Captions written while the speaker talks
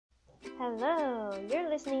Hello, you're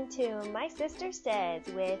listening to My Sister Says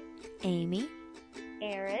with Amy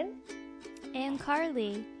Aaron and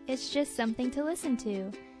Carly. It's just something to listen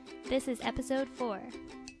to. This is episode 4.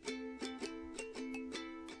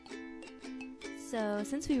 So,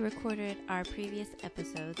 since we recorded our previous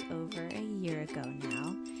episodes over a year ago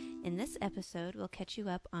now, in this episode we'll catch you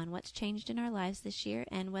up on what's changed in our lives this year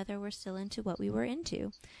and whether we're still into what we were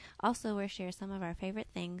into. Also, we'll share some of our favorite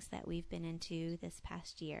things that we've been into this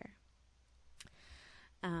past year.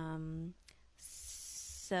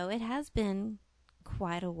 So it has been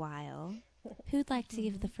quite a while. Who'd like to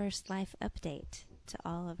give the first life update to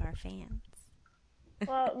all of our fans?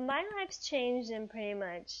 Well, my life's changed in pretty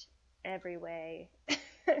much every way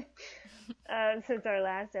since our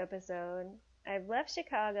last episode. I've left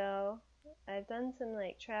Chicago. I've done some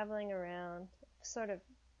traveling around. Sort of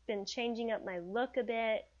been changing up my look a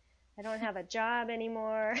bit. I don't have a job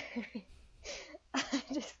anymore. I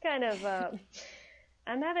just kind of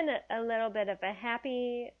I'm having a little bit of a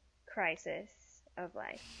happy crisis of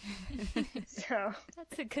life. So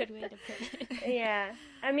That's a good way to put it. yeah,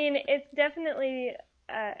 I mean, it's definitely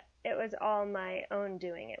it was all my own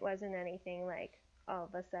doing. It wasn't anything like all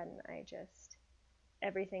of a sudden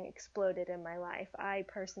everything exploded in my life. I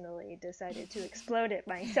personally decided to explode it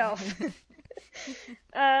myself. And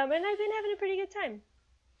I've been having a pretty good time.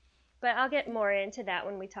 But I'll get more into that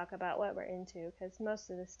when we talk about what we're into, because most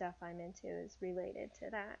of the stuff I'm into is related to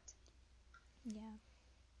that. Yeah.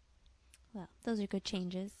 Well, those are good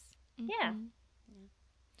changes. Yeah. Well,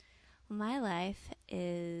 my life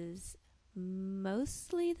is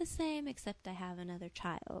mostly the same, except I have another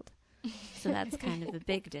child. So that's kind of a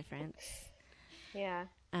big difference. Yeah.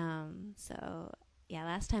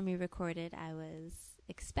 Last time we recorded, I was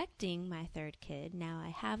expecting my third kid. Now I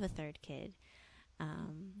have a third kid.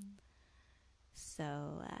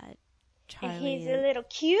 Charlie. He's a little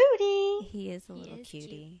cutie. He is a little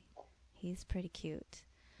cutie. He's pretty cute.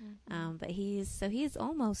 Mm-hmm. But he's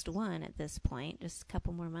almost 1 at this point. Just a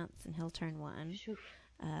couple more months and he'll turn 1.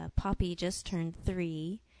 Poppy just turned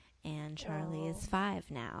 3, and Charlie is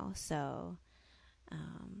 5 now. So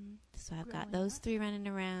I've got those 3 running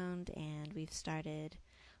around, and we've started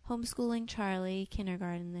homeschooling Charlie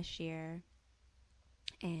kindergarten this year.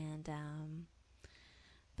 And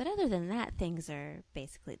but other than that, things are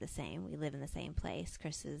basically the same. We live in the same place.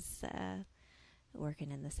 Chris is working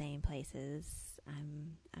in the same places.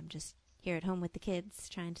 I'm just here at home with the kids,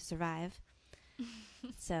 trying to survive.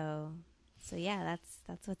 So yeah,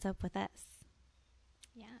 that's what's up with us.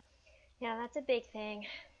 Yeah. Yeah, that's a big thing.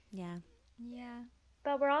 Yeah. Yeah.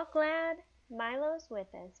 But we're all glad Milo's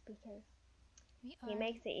with us because he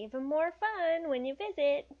makes it even more fun when you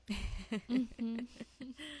visit. Mm-hmm.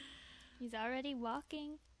 He's already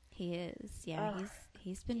walking. He is. Yeah,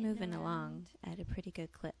 he's been moving along at a pretty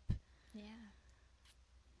good clip. Yeah.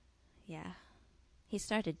 Yeah. He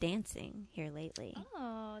started dancing here lately.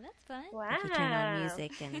 Oh, that's fun. Wow. If you turn on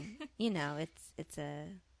music and, it's a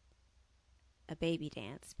baby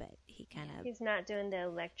dance, but he kind of... He's not doing the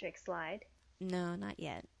electric slide? No, not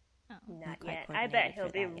yet. Oh. Not yet. I bet he'll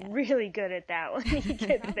be really good at that when he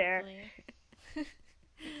gets there. Good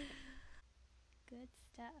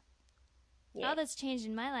stuff. Yeah. All that's changed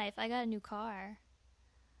in my life. I got a new car.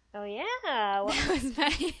 Oh, yeah. Well, that was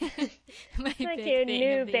my It's like big your thing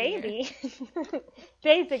new of the baby.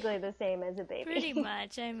 Basically the same as a baby. Pretty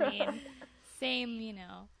much. I mean, same,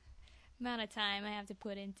 amount of time I have to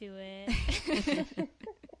put into it.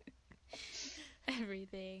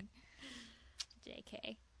 Everything.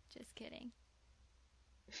 JK. Just kidding.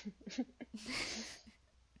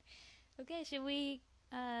 Okay, should we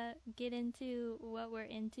get into what we're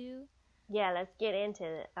into? Yeah, let's get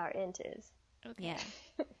into our intos. Okay. Yeah.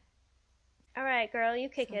 All right, girl, you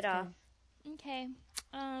kick it off. Okay.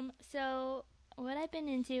 So what I've been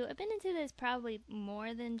into this probably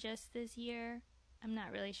more than just this year. I'm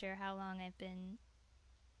not really sure how long I've been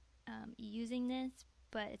using this,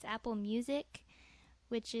 but it's Apple Music,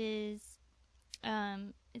 which is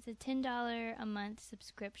it's a $10 a month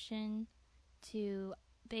subscription to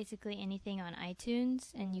basically anything on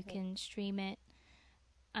iTunes, and you can stream it,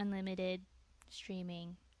 unlimited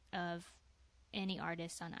streaming of any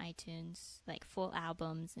artist on iTunes, like full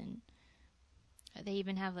albums, and they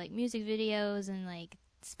even have music videos and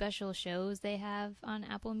special shows they have on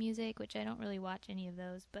Apple Music, which I don't really watch any of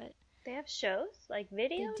those, but they have shows,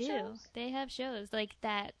 video they do. shows? They have shows like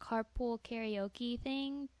that carpool karaoke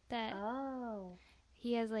thing that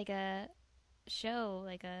he has a show,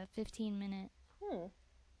 a 15-minute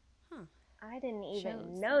I didn't even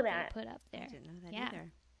shows know that that. they put up there. I didn't know that Yeah.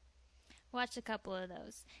 either. Watched a couple of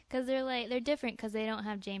those because they're different because they don't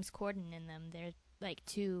have James Corden in them. They're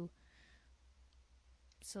two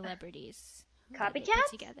celebrities Copycats? that they put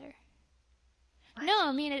together. No,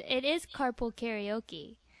 I mean it is carpool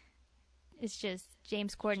karaoke. It's just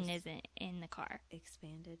James Corden isn't in the car.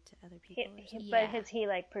 Expanded to other people. But is he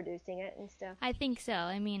like producing it and stuff? I think so.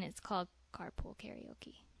 I mean, it's called carpool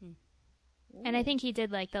karaoke. And I think he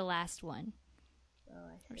did like the last one. Oh,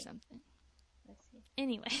 I see. Or something. I see.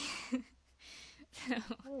 Anyway. So,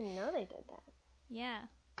 I didn't know they did that. yeah.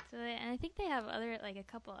 So and I think they have a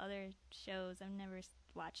couple other shows. I've never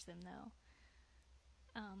watched them though.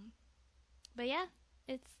 But yeah,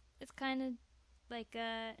 it's kind of like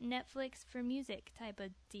a Netflix for music type of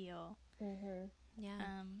deal. Mm-hmm.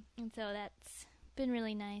 Yeah. And so that's been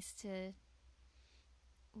really nice to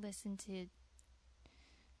listen to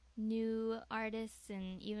new artists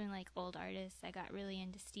and even like old artists. I got really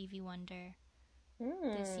into Stevie Wonder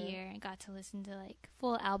this year. I got to listen to like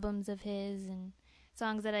full albums of his and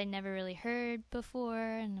songs that I never really heard before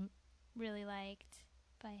and really liked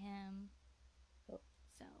by him. So,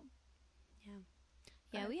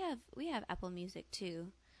 yeah, we have Apple Music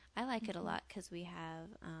too. I like it a lot because we have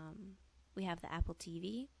the Apple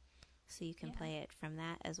TV, so you can play it from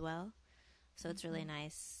that as well. So it's really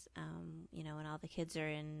nice. When all the kids are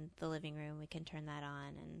in the living room, we can turn that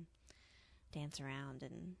on and dance around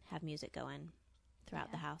and have music going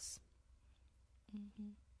throughout the house. Mm-hmm.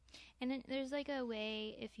 And then there's like a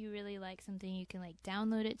way, if you really like something, you can like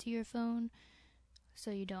download it to your phone,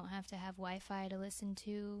 so you don't have to have Wi-Fi to listen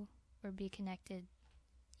to or be connected.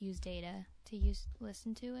 Use data to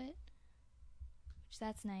listen to it, which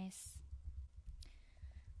that's nice.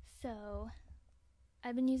 So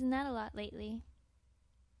I've been using that a lot lately.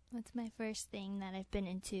 That's my first thing that I've been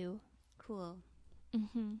into. Cool.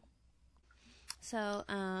 Mm-hmm. So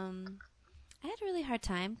I had a really hard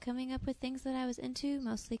time coming up with things that I was into,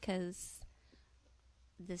 mostly because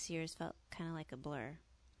this year's felt kind of like a blur.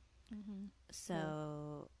 Mm-hmm.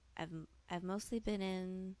 So I've mostly been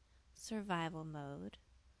in survival mode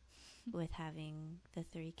with having the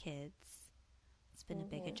 3 kids. It's been a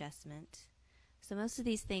big adjustment. So most of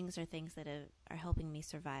these things are things that are helping me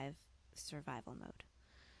survive survival mode.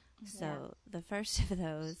 So the first of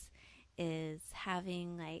those is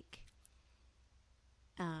having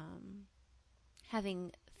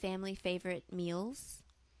having family favorite meals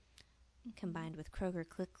combined with Kroger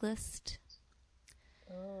Click List.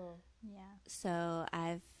 Oh. Yeah. So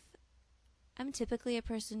I'm typically a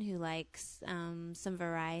person who likes some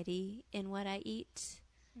variety in what I eat.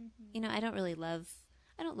 Mm-hmm. I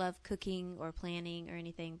don't love cooking or planning or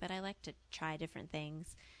anything, but I like to try different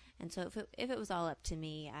things. And so if it was all up to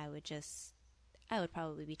me, I would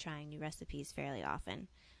probably be trying new recipes fairly often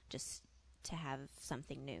just to have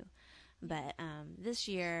something new. But this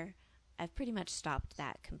year, I've pretty much stopped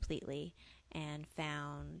that completely and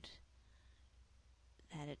found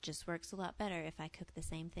that it just works a lot better if I cook the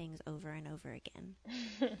same things over and over again.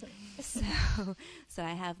 So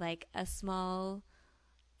I have like a small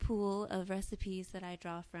pool of recipes that I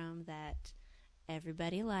draw from that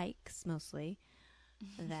everybody likes, mostly,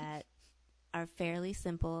 that are fairly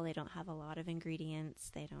simple. They don't have a lot of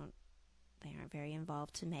ingredients. They aren't very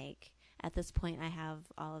involved to make. At this point, I have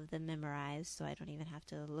all of them memorized, so I don't even have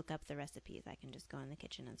to look up the recipes. I can just go in the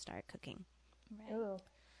kitchen and start cooking. Right. Ooh,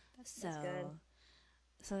 that's good.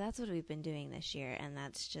 So that's what we've been doing this year, and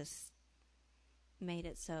that's just made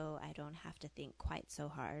it so I don't have to think quite so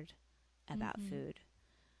hard about food.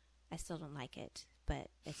 I still don't like it, but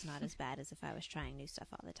it's not as bad as if I was trying new stuff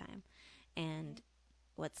all the time. And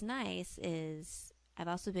what's nice is I've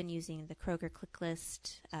also been using the Kroger Click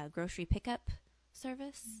List grocery pickup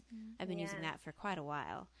service. I've been using that for quite a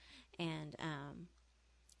while. And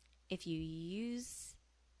if you use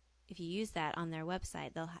that on their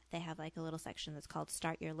website, they have like a little section that's called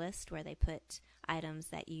Start Your List, where they put items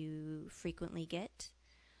that you frequently get.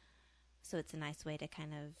 So it's a nice way to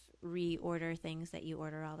kind of reorder things that you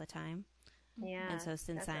order all the time. Yeah. And so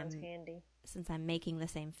since handy. I'm making the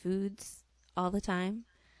same foods all the time,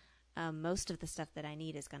 most of the stuff that I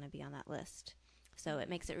need is going to be on that list. So it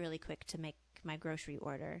makes it really quick to make my grocery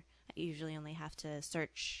order. I usually only have to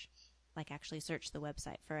actually search the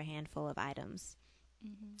website for a handful of items,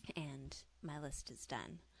 and my list is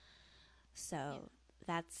done. So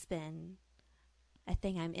that's been a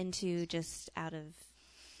thing I'm into just out of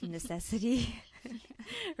necessity,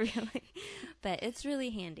 really. But it's really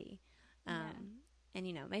handy. And,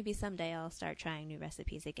 maybe someday I'll start trying new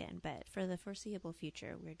recipes again. But for the foreseeable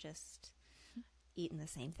future, we're just eating the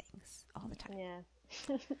same things all the time.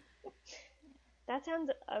 Yeah. That sounds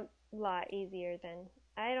a lot easier than...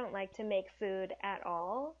 I don't like to make food at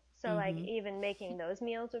all. So like even making those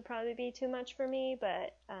meals would probably be too much for me.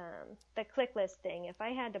 But the click list thing, if I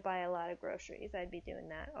had to buy a lot of groceries, I'd be doing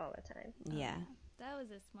that all the time. Yeah. That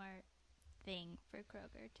was a smart thing for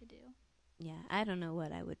Kroger to do. Yeah, I don't know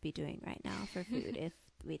what I would be doing right now for food if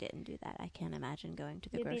we didn't do that. I can't imagine going to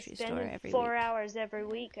the grocery store every week. 4 hours every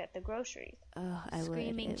week at the groceries. Oh, I would.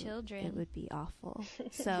 Screaming children. It would be awful.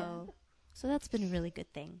 So that's been a really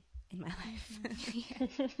good thing in my life.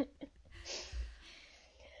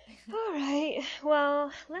 All right.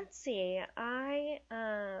 Well, let's see. I've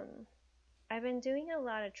been doing a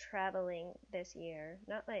lot of traveling this year.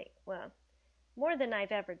 Not like, well, more than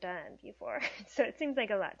I've ever done before. So it seems like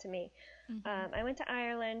a lot to me. I went to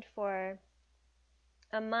Ireland for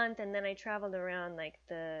a month, and then I traveled around like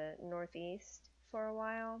the Northeast for a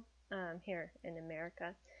while here in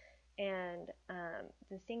America. And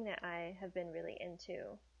the thing that I have been really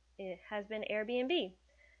into, it has been Airbnb.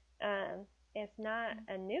 It's not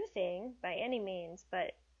a new thing by any means,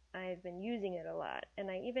 but I've been using it a lot.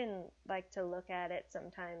 And I even like to look at it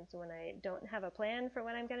sometimes when I don't have a plan for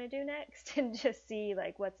what I'm going to do next and just see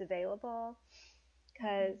like what's available.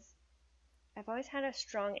 Because I've always had a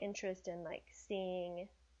strong interest in like seeing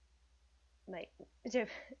like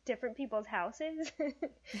different people's houses.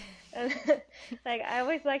 Like I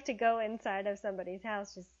always like to go inside of somebody's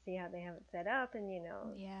house just to see how they have it set up, and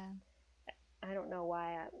I don't know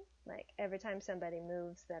why like every time somebody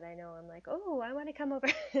moves that I know, I'm like, oh, I want to come over.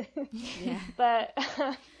 Yeah. But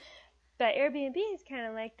Airbnb is kind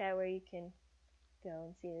of like that, where you can go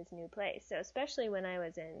and see this new place. So especially when I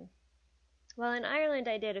was in Ireland,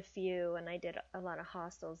 I did a few, and I did a lot of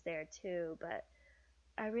hostels there too. But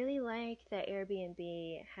I really like that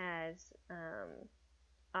Airbnb has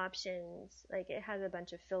options. Like it has a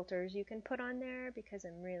bunch of filters you can put on there, because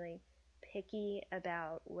I'm really picky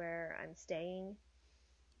about where I'm staying.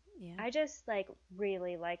 Yeah. I just like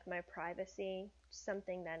really like my privacy,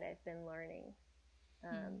 something that I've been learning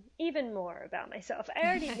even more about myself. I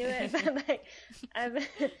already knew it, but like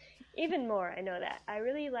even more, I know that. I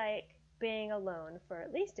really like being alone for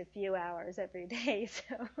at least a few hours every day.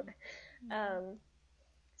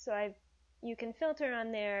 So you can filter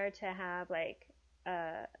on there to have like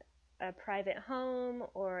a private home,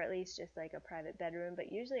 or at least just like a private bedroom.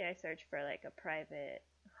 But usually I search for like a private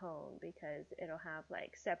home, because it'll have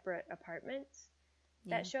like separate apartments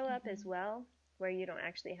that show up as well, where you don't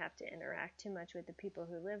actually have to interact too much with the people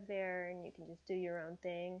who live there, and you can just do your own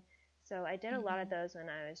thing. So I did a lot of those when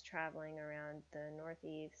I was traveling around the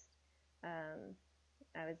Northeast.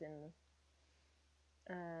 I was in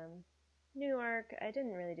New York. I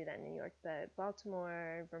didn't really do that in New York, but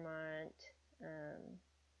Baltimore, Vermont,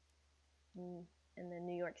 and then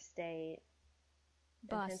New York State,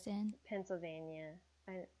 Boston, Pennsylvania.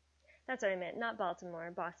 That's what I meant, not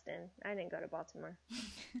Baltimore, Boston. I didn't go to Baltimore.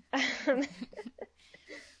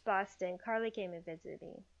 Boston. Carly came and visited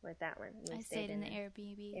me with that one. I stayed in the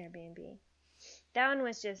Airbnb. That one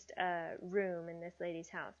was just a room in this lady's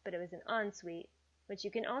house, but it was an ensuite, which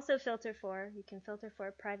you can also filter for. You can filter for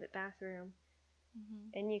a private bathroom,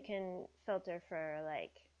 and you can filter for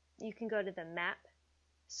you can go to the map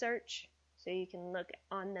search, so you can look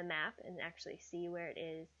on the map and actually see where it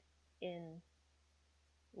is in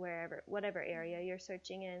whatever area you're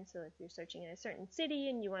searching in. So if you're searching in a certain city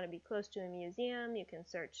and you want to be close to a museum, you can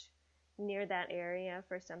search near that area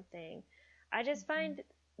for something. I just find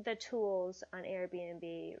the tools on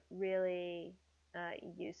Airbnb really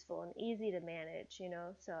useful and easy to manage,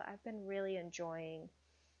 so I've been really enjoying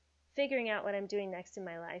figuring out what I'm doing next in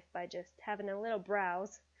my life by just having a little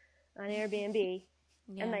browse on Airbnb.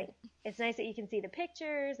 Yeah. And it's nice that you can see the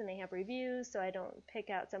pictures and they have reviews, so I don't pick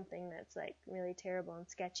out something that's like really terrible and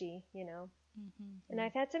sketchy, And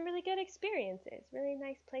I've had some really good experiences, really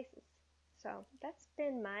nice places. So that's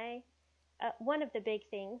been my one of the big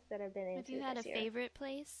things that I've been into. Have you had a favorite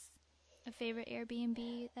place, a favorite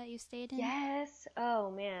Airbnb that you stayed in? Yes.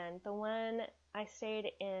 Oh man, the one I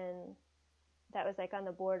stayed in that was like on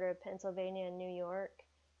the border of Pennsylvania and New York,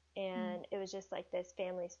 and it was just like this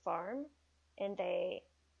family's farm. And they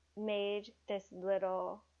made this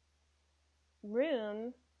little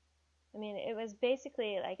room. I mean, it was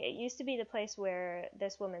basically like, it used to be the place where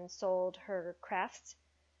this woman sold her crafts,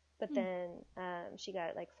 but then she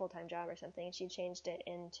got like a full-time job or something, and she changed it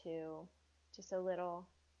into just a little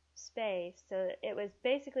space. So it was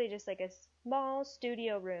basically just like a small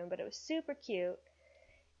studio room, but it was super cute.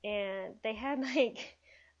 And they had like,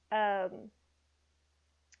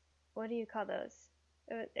 what do you call those?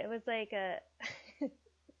 It was like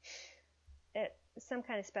some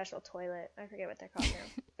kind of special toilet. I forget what they're called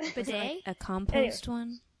now. Bidet? Like a compost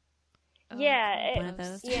one? Yeah, one of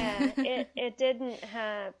those. Yeah, it didn't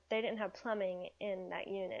have, they didn't have plumbing in that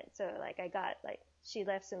unit. So like I got like, she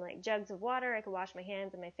left some like jugs of water I could wash my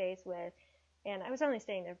hands and my face with. And I was only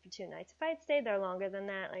staying there for 2 nights. If I had stayed there longer than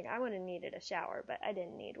that, like I would have needed a shower, but I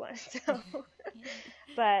didn't need one. So,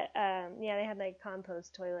 but yeah, they had like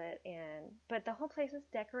compost toilet, but the whole place was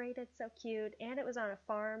decorated so cute, and it was on a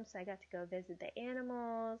farm, so I got to go visit the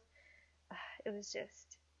animals. It was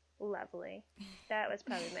just lovely. That was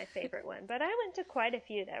probably my favorite one. But I went to quite a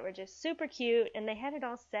few that were just super cute, and they had it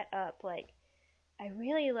all set up. Like, I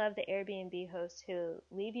really love the Airbnb hosts who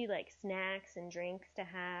leave you like snacks and drinks to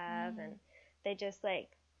have, and they just like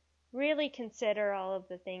really consider all of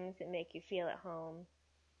the things that make you feel at home.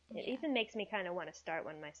 It even makes me kind of want to start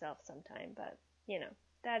one myself sometime, but you know,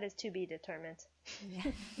 that is to be determined.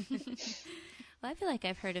 Yeah. Well, I feel like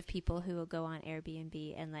I've heard of people who will go on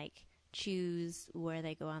Airbnb and like choose where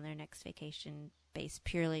they go on their next vacation based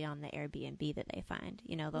purely on the Airbnb that they find.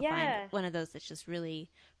 You know, they'll find one of those that's just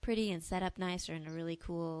really pretty and set up nice, or in a really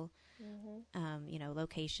cool, you know,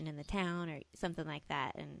 location in the town or something like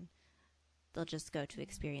that, and they'll just go to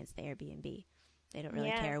experience the Airbnb. They don't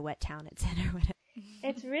really care what town it's in or whatever.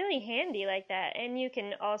 It's really handy like that, and you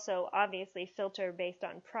can also obviously filter based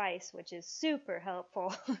on price, which is super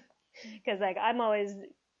helpful. Because like I'm always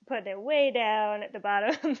putting it way down at the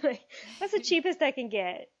bottom. Like, what's the cheapest I can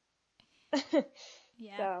get?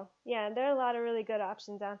 Yeah. So yeah, there are a lot of really good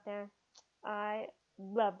options out there. I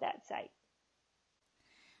love that site.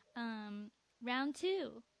 Round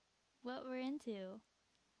 2, what we're into.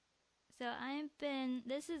 So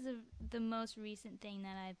this is the most recent thing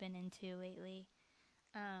that I've been into lately.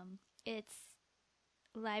 It's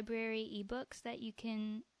library ebooks that you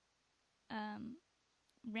can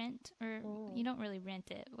rent, or you don't really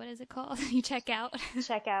rent it. What is it called? You check out.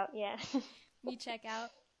 Check out, yeah. You check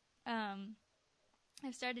out.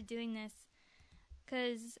 I've started doing this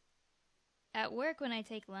because at work when I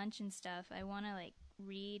take lunch and stuff, I want to like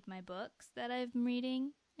read my books that I've been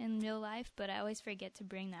reading in real life, but I always forget to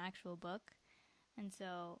bring the actual book. And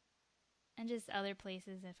so, and just other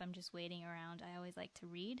places, if I'm just waiting around, I always like to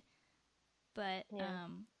read. But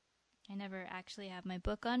I never actually have my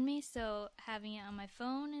book on me, so having it on my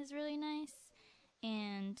phone is really nice.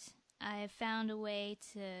 And I found a way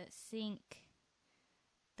to sync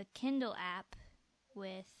the Kindle app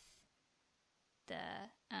with the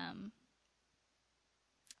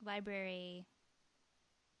library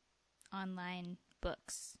online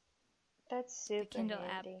books. That's super the Kindle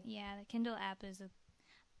handy. app. Yeah, the Kindle app is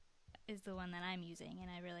the one that I'm using, and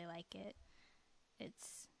I really like it.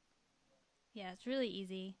 It's really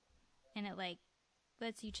easy, and it like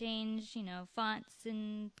lets you change, you know, fonts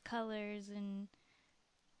and colors, and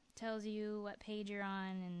tells you what page you're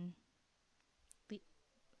on, and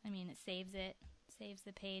it saves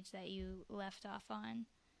the page that you left off on.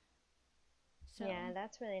 So yeah,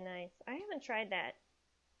 that's really nice. I haven't tried that.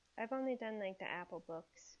 I've only done like the Apple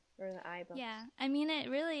books or the iBooks. Yeah, it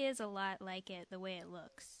really is a lot like it the way it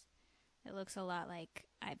looks. It looks a lot like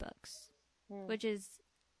iBooks, which is,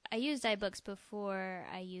 I used iBooks before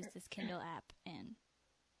I used this Kindle app,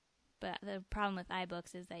 but the problem with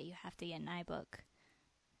iBooks is that you have to get an iBook,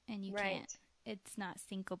 and you can't. It's not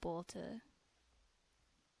syncable to,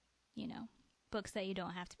 you know, books that you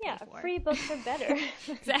don't have to pay for. Yeah, free books are better.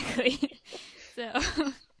 Exactly. So,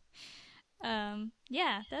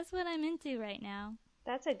 yeah, that's what I'm into right now.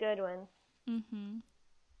 That's a good one. Mm-hmm.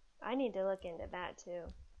 I need to look into that too.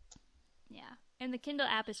 Yeah, and the Kindle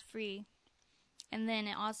app is free. And then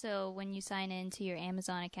also, when you sign into your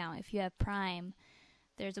Amazon account, if you have Prime,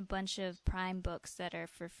 there's a bunch of Prime books that are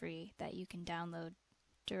for free that you can download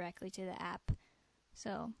directly to the app.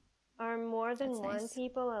 So, are more than one nice.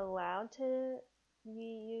 people allowed to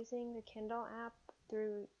be using the Kindle app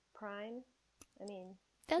through Prime? I mean,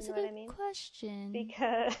 that's you know a good question.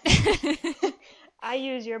 Because I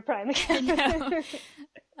use your Prime account.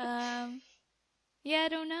 Yeah, I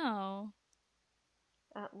don't know.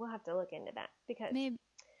 We'll have to look into that because maybe,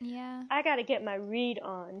 yeah, I got to get my read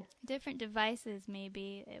on. Different devices,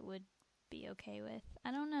 maybe it would be okay with.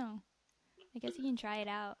 I don't know. I guess you can try it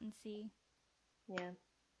out and see. Yeah.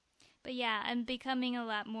 But yeah, I'm becoming a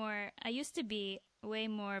lot more. I used to be way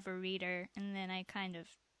more of a reader, and then I kind of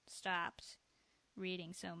stopped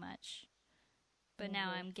reading so much. But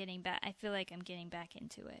now I'm getting back. I feel like I'm getting back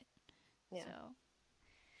into it. Yeah. So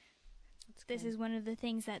this is one of the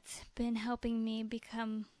things that's been helping me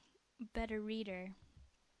become a better reader.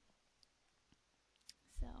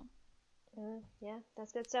 So. Yeah,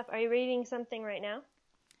 that's good stuff. Are you reading something right now?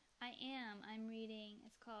 I am. I'm reading,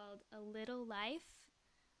 it's called A Little Life,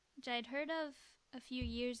 which I'd heard of a few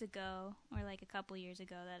years ago, or like a couple years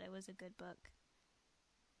ago, that it was a good book.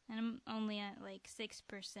 And I'm only at like 6%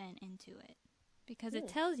 into it. Because it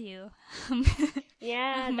tells you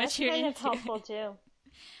yeah, how much that's you're kind of into helpful it. too.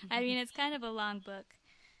 I mean, it's kind of a long book.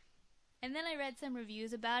 And then I read some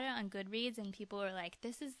reviews about it on Goodreads, and people were like,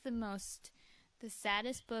 this is the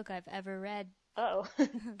saddest book I've ever read. Oh.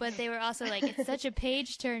 But they were also like, it's such a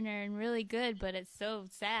page turner and really good, but it's so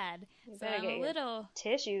sad. So I'm a little...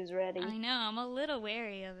 tissues ready. I know, I'm a little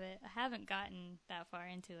wary of it. I haven't gotten that far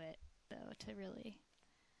into it, though, to really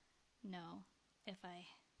know if I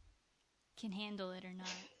can handle it or not.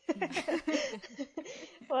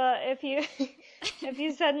 Well, if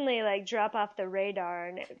you suddenly like drop off the radar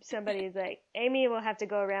and somebody's like, Amy will have to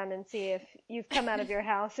go around and see if you've come out of your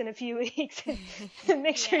house in a few weeks and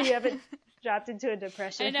make sure you haven't dropped into a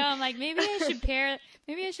depression. I know, I'm like, maybe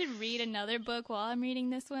I should read another book while I'm reading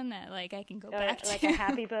this one that like I can go back to. Like a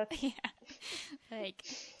happy book. Yeah. Like,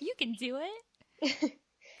 you can do it.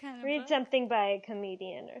 Kind of Read book. something by a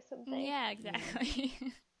comedian or something. Yeah, exactly.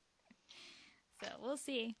 So we'll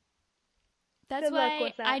see. That's Good luck why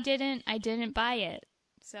with that. I didn't buy it.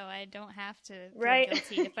 So I don't have to feel Right.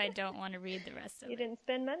 guilty if I don't want to read the rest of You it. didn't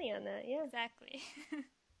spend money on that, yeah. Exactly.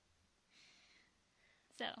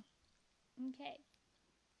 So, okay.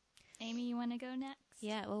 Amy, you want to go next?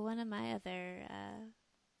 Yeah, well, one of my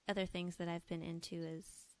other things that I've been into is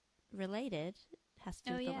related, has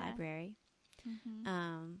to do with the library.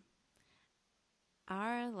 Mm-hmm.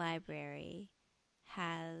 Our library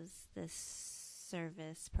has this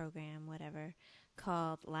service program, whatever,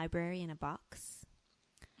 called Library in a Box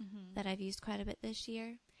that I've used quite a bit this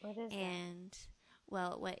year. What is that? And,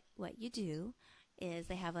 well, what you do is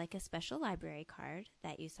they have like a special library card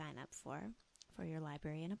that you sign up for your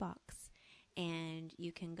Library in a Box. And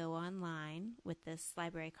you can go online with this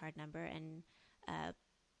library card number and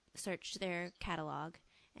search their catalog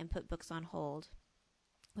and put books on hold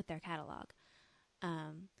with their catalog.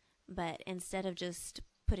 But instead of just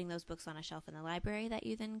putting those books on a shelf in the library that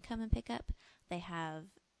you then come and pick up, they have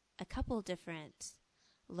a couple different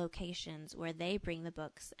locations where they bring the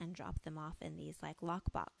books and drop them off in these like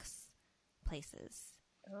lockbox places.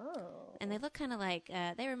 Oh. And they look kind of like,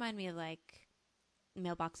 they remind me of like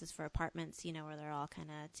mailboxes for apartments, you know, where they're all kind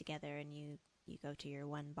of together and you go to your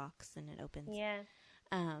one box and it opens. Yeah.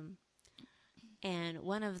 And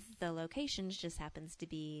one of the locations just happens to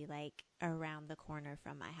be like around the corner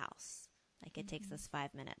from my house. Like it takes us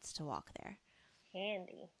 5 minutes to walk there.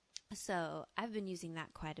 Handy. So I've been using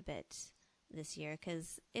that quite a bit this year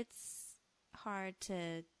because it's hard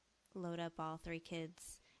to load up all 3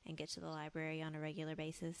 kids and get to the library on a regular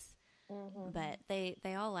basis. Mm-hmm. But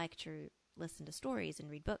they all like to listen to stories and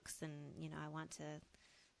read books, and you know, I want to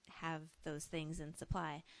have those things in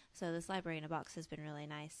supply. So this Library in a Box has been really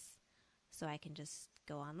nice. So I can just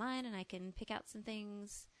go online and I can pick out some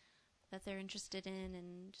things that they're interested in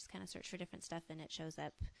and just kind of search for different stuff, and it shows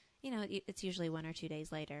up, you know, it's usually 1 or 2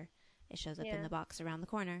 days later. It shows up in the box around the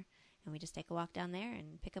corner, and we just take a walk down there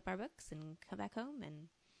and pick up our books and come back home, and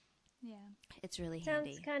it's really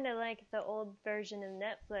handy. Sounds kind of like the old version of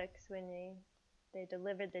Netflix when they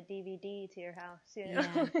delivered the DVD to your house, you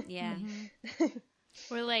know? Yeah. Mm-hmm.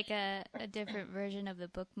 We're like a different version of the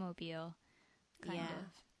Bookmobile, kind of.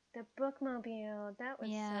 The Bookmobile, that was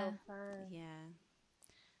so fun. Yeah.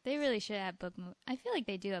 They really should have I feel like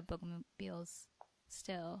they do have Bookmobiles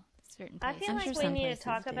still, certain places. I feel like we need to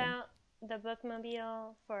talk about the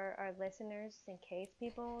Bookmobile for our listeners in case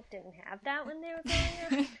people didn't have that when they were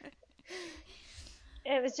growing up.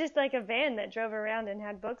 It was just like a van that drove around and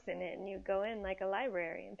had books in it, and you'd go in like a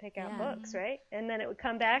library and pick out books, right? And then it would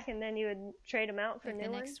come back, and then you would trade them out for like new the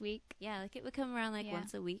ones. next week. Yeah, like it would come around like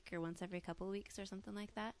once a week or once every couple of weeks or something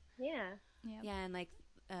like that. Yeah. Yep. Yeah, and like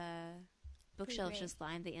bookshelves just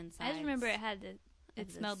lined the inside. I just remember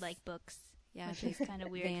it smelled like books. Yeah, which is kind of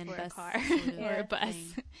weird for a car or or a bus.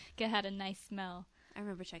 It had a nice smell. I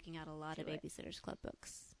remember checking out a lot of Babysitter's Club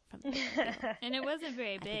books from the and it wasn't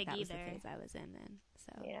very big that either. Was the phase I was in then.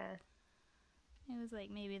 So yeah, it was like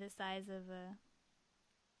maybe the size of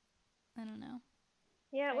I don't know.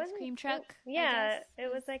 Yeah, it was ice cream truck.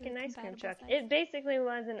 It was like an ice cream truck. Size. It basically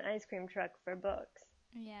was an ice cream truck for books.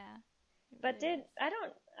 Yeah. But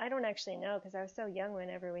I don't actually know because I was so young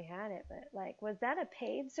whenever we had it. But like, was that a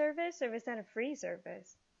paid service or was that a free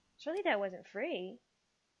service? Surely that wasn't free.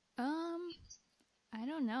 I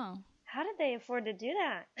don't know. How did they afford to do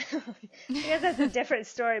that? I guess that's a different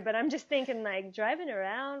story. But I'm just thinking like driving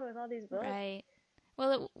around with all these books. Right.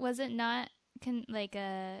 Well, was it not like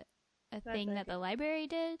a thing that the library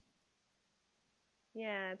did?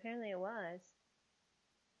 Yeah, apparently it was.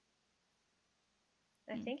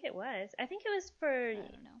 I think it was. I think it was for,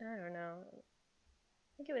 I don't know.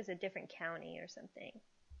 I think it was a different county or something.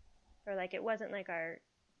 Or like it wasn't like I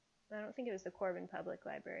don't think it was the Corbin Public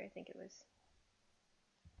Library. I think it was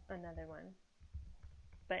another one.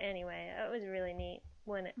 But anyway, it was really neat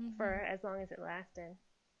for as long as it lasted.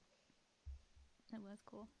 It was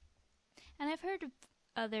cool. And I've heard of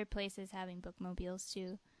other places having bookmobiles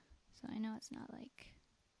too. So I know it's not like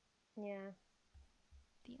the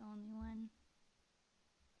only one.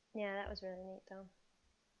 Yeah, that was really neat though.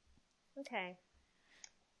 Okay.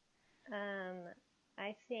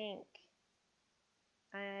 I think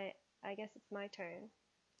I guess it's my turn.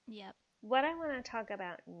 Yep. What I want to talk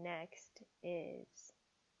about next is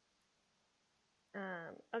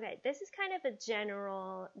okay, this is kind of a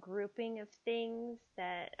general grouping of things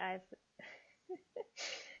that I've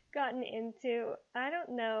gotten into. I don't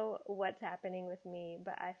know what's happening with me,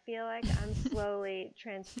 but I feel like I'm slowly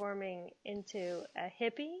transforming into a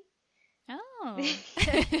hippie. Oh.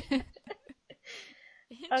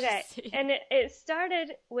 Okay, and it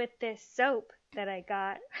started with this soap that I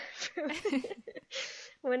got.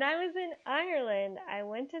 When I was in Ireland, I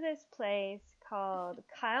went to this place called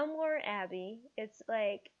Kylemore Abbey. It's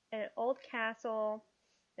like an old castle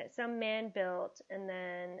that some man built, and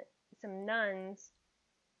then some nuns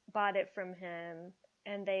bought it from him,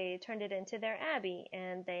 and they turned it into their abbey,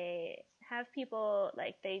 and they have people,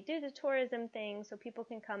 like, they do the tourism thing so people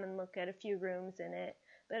can come and look at a few rooms in it,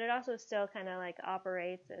 but it also still kind of like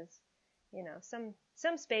operates as, you know, some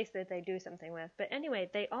space that they do something with. But anyway,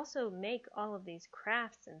 they also make all of these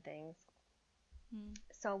crafts and things.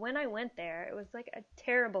 So when I went there, it was like a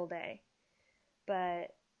terrible day,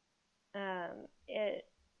 but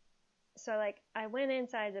so like I went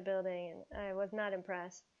inside the building and I was not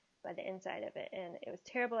impressed by the inside of it, and it was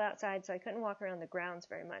terrible outside, so I couldn't walk around the grounds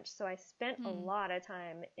very much. So I spent a lot of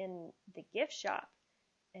time in the gift shop,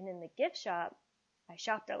 and in the gift shop I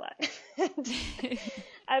shopped a lot.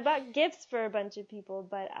 I bought gifts for a bunch of people,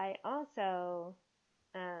 but I also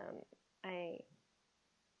I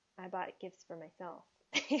bought gifts for myself.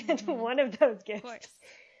 And one of those gifts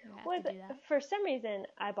was, for some reason,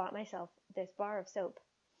 I bought myself this bar of soap.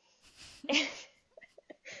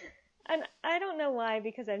 And I don't know why,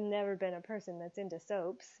 because I've never been a person that's into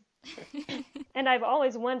soaps. And I've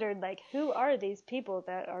always wondered, like, who are these people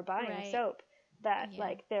that are buying soap? That,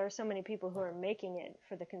 like, there are so many people who are making it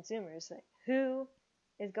for the consumers. Like, who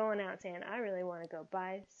is going out saying, I really want to go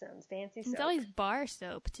buy some fancy soap? It's always bar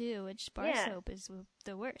soap, too, which bar soap is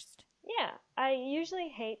the worst. Yeah, I usually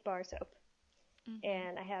hate bar soap.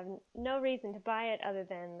 And I have no reason to buy it other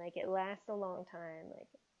than, like, it lasts a long time. Like,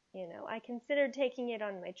 you know, I considered taking it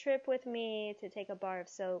on my trip with me to take a bar of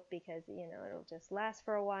soap because, you know, it'll just last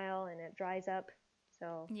for a while and it dries up.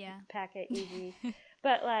 So pack it easy.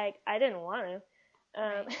 But, like, I didn't want to.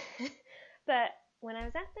 But when I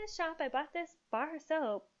was at this shop, I bought this bar of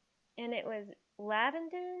soap, and it was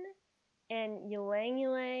lavender and ylang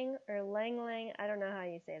ylang, or lang lang. I don't know how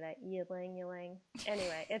you say that. Ylang ylang.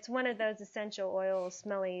 Anyway, it's one of those essential oil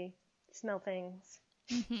smell things.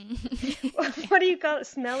 What do you call it?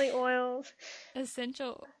 Smelly oils?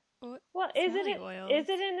 Essential oil? Well, is it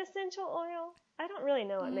an essential oil? I don't really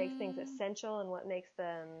know what makes things essential and what makes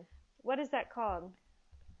them... What is that called?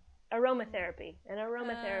 Aromatherapy. An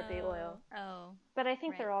aromatherapy oil. Oh. But I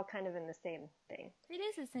think they're all kind of in the same thing. It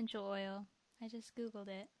is essential oil. I just Googled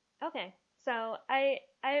it. Okay. So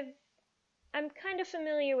I'm kind of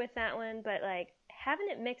familiar with that one, but like having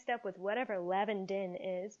it mixed up with whatever lavandin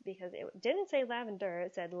is, because it didn't say lavender,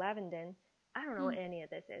 it said lavandin. I don't know what any of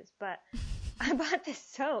this is, but I bought this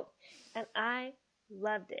soap and I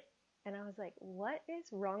loved it. And I was like, what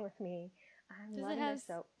is wrong with me? I'm loving this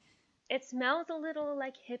soap. It smells a little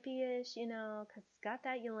like hippie-ish, you know, because it's got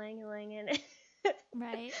that ylang-ylang in it.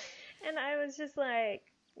 Right. And I was just like,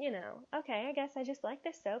 you know, okay, I guess I just like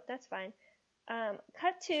this soap. That's fine.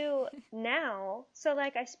 Cut to now. So,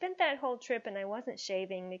 like, I spent that whole trip and I wasn't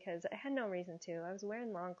shaving because I had no reason to. I was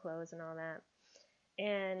wearing long clothes and all that.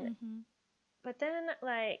 And, but then,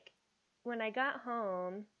 like, when I got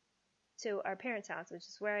home to our parents' house, which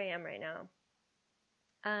is where I am right now,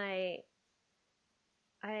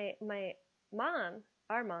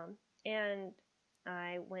 our mom, and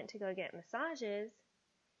I went to go get massages,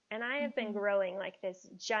 and I have been growing like this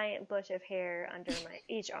giant bush of hair under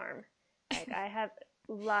each arm. Like I have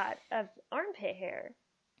a lot of armpit hair,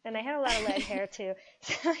 and I had a lot of leg hair too.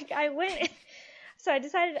 So like so I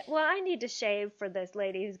decided, well, I need to shave for this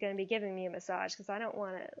lady who's going to be giving me a massage because I don't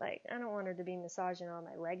want her to be massaging all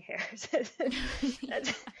my leg hairs.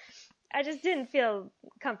 I just didn't feel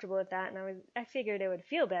comfortable with that, and I figured it would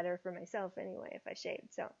feel better for myself anyway if I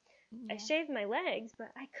shaved. So I shaved my legs, but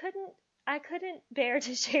I couldn't bear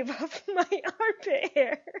to shave off my armpit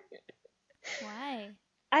hair. Why?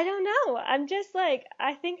 I don't know. I'm just like,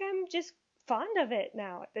 I think I'm just fond of it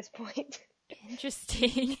now at this point.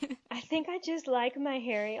 Interesting. I think I just like my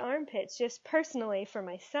hairy armpits, just personally for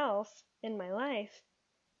myself in my life.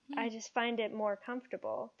 I just find it more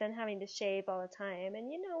comfortable than having to shave all the time.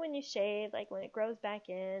 And you know, when you shave, like when it grows back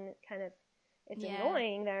in, it's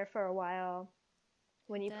annoying there for a while.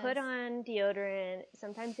 When you put on deodorant,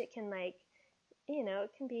 sometimes it can like, you know,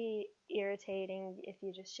 it can be irritating if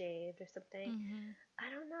you just shaved or something. I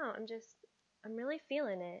don't know. I'm really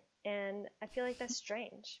feeling it. And I feel like that's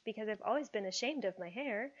strange because I've always been ashamed of my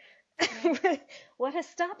hair. What has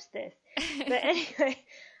stopped this? But anyway,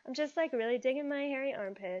 I'm just like really digging my hairy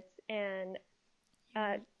armpits and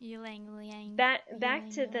back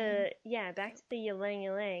to the ylang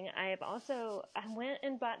ylang. I went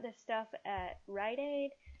and bought this stuff at Rite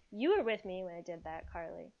Aid. You were with me when I did that,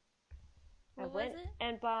 Carly. I went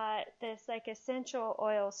and bought this like essential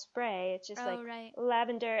oil spray. It's just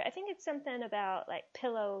lavender. I think it's something about like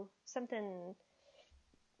pillow, something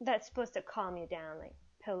that's supposed to calm you down, like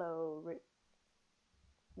pillow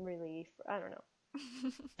relief. I don't know.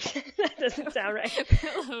 That doesn't sound right.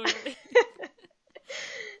 Pillow relief.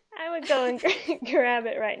 I would go and grab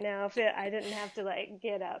it right now if I didn't have to like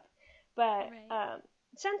get up. But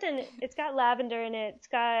something. It's got lavender in it. It's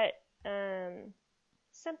got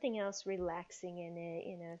something else relaxing in it,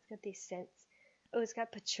 you know. It's got these scents. Oh, it's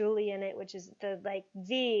got patchouli in it, which is the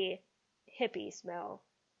hippie smell.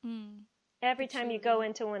 Every time you go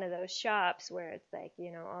into one of those shops where it's like,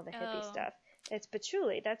 you know, all the hippie stuff, it's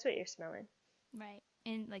patchouli. That's what you're smelling. Right.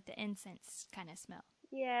 And like the incense kind of smell.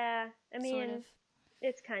 Yeah. I mean, sort of.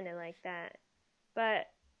 It's kind of like that. But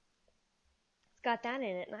got that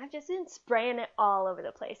in it, and I've just been spraying it all over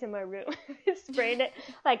the place in my room. Sprayed it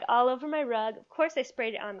like all over my rug. Of course, I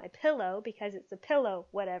sprayed it on my pillow because it's a pillow,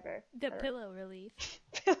 whatever. The pillow relief.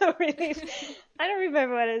 Pillow relief. I don't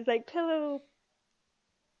remember what it was, like pillow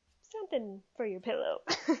something for your pillow.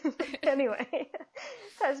 Anyway,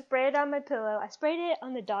 so I sprayed it on my pillow. I sprayed it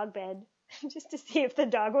on the dog bed just to see if the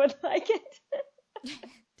dog would like it.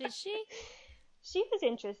 Did she? She was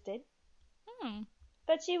interested.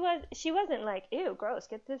 But she wasn't like, ew, gross,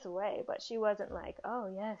 get this away. But she wasn't like,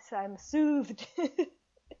 oh, yes, I'm soothed.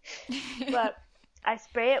 But I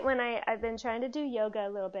spray it when I've been trying to do yoga a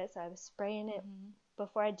little bit, so I was spraying it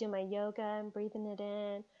before I do my yoga and breathing it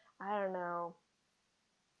in. I don't know.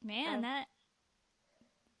 Man,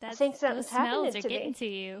 I think something's happening to getting to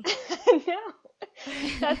you. I know.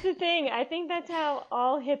 That's the thing. I think that's how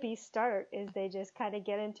all hippies start, is they just kind of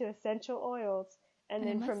get into essential oils. And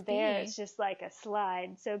then from there, it's just like a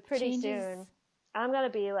slide. So pretty soon, I'm going to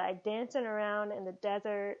be like dancing around in the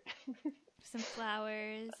desert. Some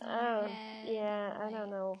flowers. Yeah, I don't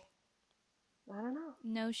know.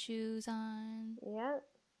 No shoes on. Yeah.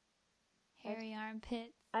 Hairy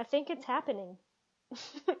armpits. I think it's happening.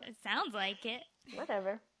 It sounds like it.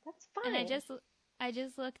 Whatever. That's fine. And I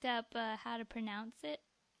just looked up how to pronounce it.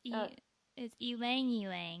 It's ylang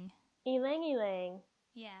ylang. Ylang ylang.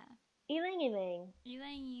 Yeah. Ylang ylang.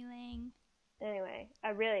 Ylang ylang. Anyway,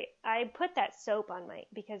 I put that soap on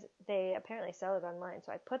because they apparently sell it online,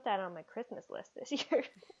 so I put that on my Christmas list this year.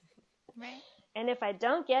 Right. And if I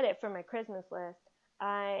don't get it for my Christmas list,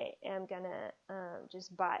 I am gonna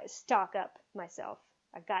just stock up myself.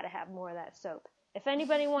 I gotta have more of that soap. If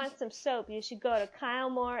anybody wants some soap, you should go to Kyle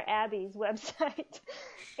Moore Abbey's website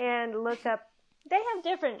and look up. They have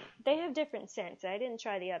different scents. I didn't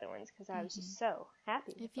try the other ones because I was just so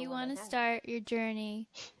happy. If you want to start your journey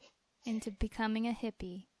into becoming a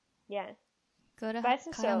hippie, go to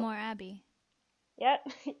Kyle Moore Abbey. Yep,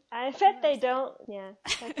 I bet they don't. Yeah,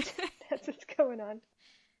 that's what's going on.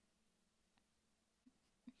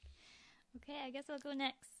 Okay, I guess I'll go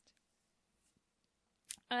next.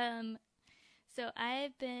 So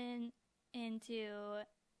I've been into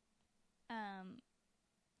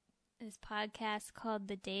this podcast called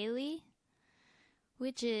The Daily,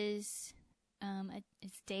 which is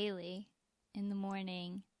it's daily in the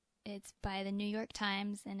morning. It's by the New York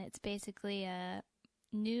Times, and it's basically a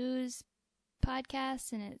news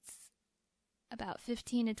podcast, and it's about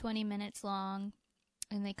 15 to 20 minutes long,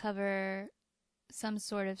 and they cover some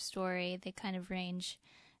sort of story. They kind of range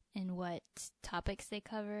in what topics they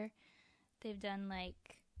cover. They've done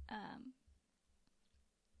like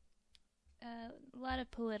a lot of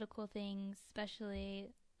political things, especially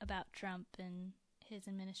about Trump and his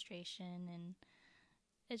administration, and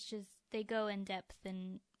it's just they go in depth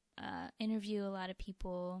and interview a lot of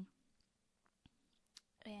people,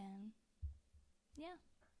 and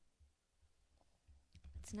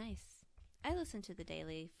It's nice. I listen to the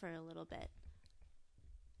Daily for a little bit.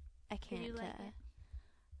 I can't. Do you like it?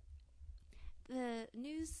 The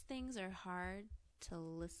news things are hard to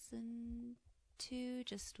listen to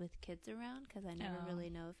just with kids around because I never really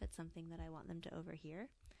know if it's something that I want them to overhear.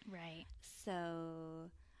 Right. So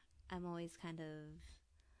I'm always kind of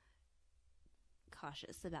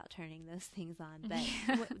cautious about turning those things on. But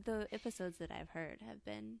the episodes that I've heard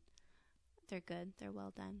they're good. They're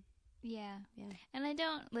well done. Yeah. Yeah. And I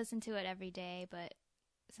don't listen to it every day, but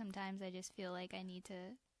sometimes I just feel like I need to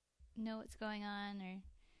know what's going on, or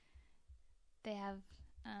they have,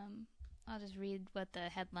 I'll just read what the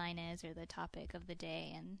headline is or the topic of the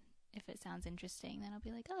day, and if it sounds interesting, then I'll be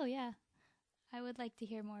like, oh yeah, I would like to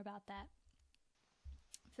hear more about that.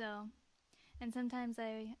 So, and sometimes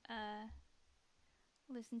I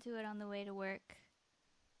listen to it on the way to work,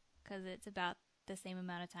 because it's about the same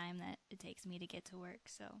amount of time that it takes me to get to work,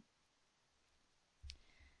 so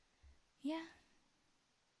yeah,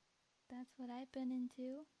 that's what I've been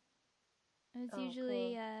into. It's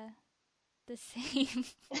usually the same.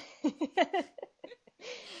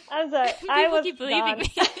 I'm sorry. I was keep leaving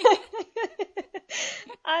me.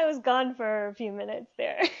 I was gone for a few minutes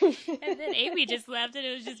there. And then Amy just left and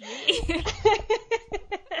it was just me.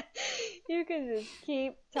 You can just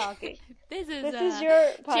keep talking. This is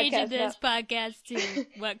your podcast. Changing this podcast to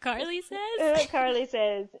what Carly says. What Carly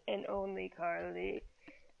says, and only Carly.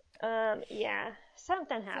 Yeah,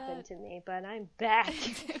 something happened to me, but I'm back.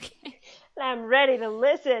 Okay. And I'm ready to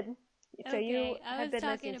listen. So Okay, you I have was been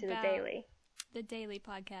listening to the about Daily. The Daily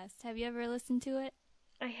podcast. Have you ever listened to it?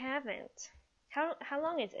 I haven't. How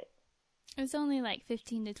long is it? It's only like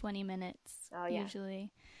 15 to 20 minutes,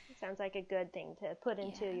 usually. Sounds like a good thing to put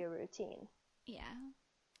into your routine. Yeah.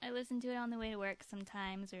 I listen to it on the way to work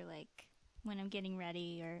sometimes, or like when I'm getting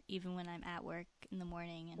ready, or even when I'm at work in the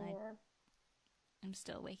morning and I'm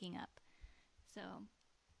still waking up. So,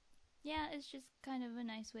 yeah, it's just kind of a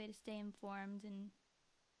nice way to stay informed and,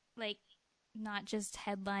 like, not just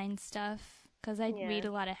headline stuff. Because I read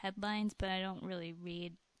a lot of headlines, but I don't really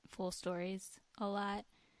read full stories a lot.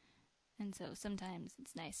 And so sometimes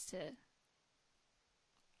it's nice to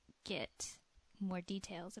get more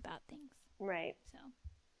details about things. Right. So.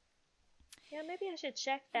 Yeah, maybe I should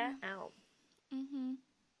check that out. Mm-hmm.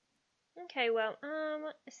 Okay, well,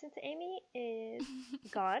 since Amy is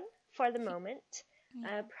gone for the moment,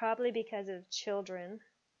 probably because of children,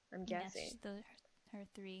 I'm guessing. Yes, her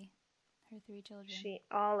three children.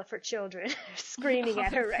 All of her children are screaming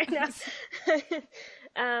at her right now.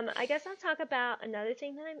 I guess I'll talk about another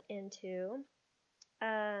thing that I'm into.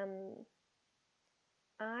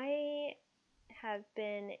 I have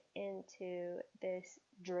been into this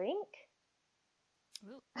drink.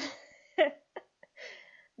 Ooh.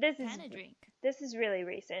 This kind of drink. This is really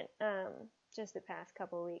recent. Just the past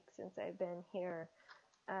couple weeks since I've been here.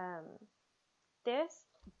 This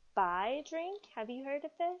Bai drink. Have you heard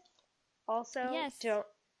of this? Also, yes.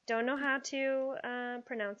 Don't know how to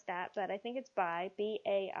pronounce that, but I think it's Bai.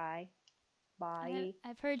 B-A-I. Bai.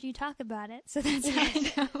 I've heard you talk about it, so that's how I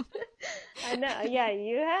know. I know. Yeah,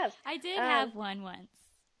 you have. I did have one once.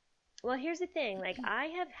 Well, here's the thing. Like, I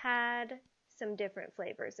have had some different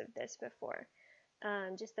flavors of this before.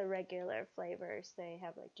 Just the regular flavors. They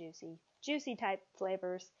have like juicy type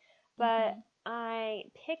flavors. But I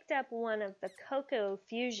picked up one of the cocoa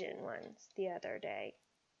fusion ones the other day,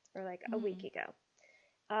 or like a week ago.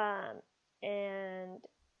 And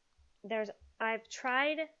I've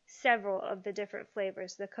tried several of the different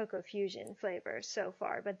flavors, the cocoa fusion flavors so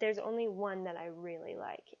far, but there's only one that I really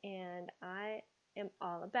like, and I am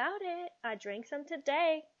all about it. I drank some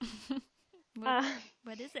today.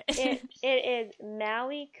 What is it? It is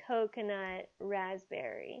Maui Coconut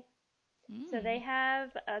Raspberry. So they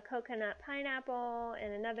have a coconut pineapple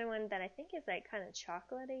and another one that I think is like kind of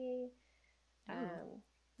chocolatey.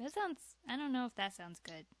 That sounds, I don't know if that sounds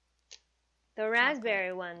good. The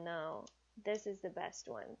raspberry one, though, this is the best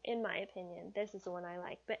one, in my opinion. This is the one I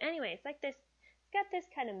like. But anyway, it's like this, it's got this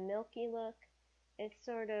kind of milky look. It's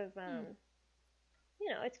sort of,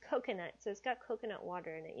 it's coconut, so it's got coconut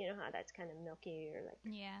water in it. You know how that's kind of milky or like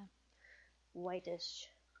whitish.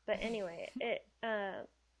 But anyway, and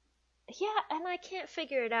I can't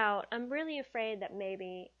figure it out. I'm really afraid that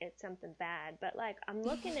maybe it's something bad. But like, I'm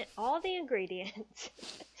looking at all the ingredients.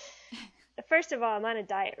 First of all, I'm on a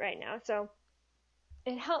diet right now, so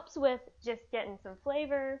it helps with just getting some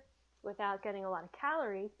flavor without getting a lot of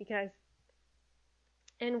calories, because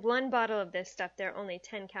in one bottle of this stuff, there are only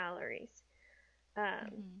 10 calories.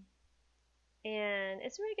 And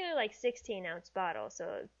it's a regular, like, 16-ounce bottle,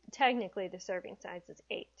 so technically the serving size is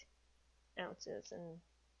 8 ounces, and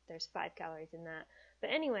there's 5 calories in that. But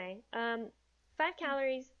anyway, 5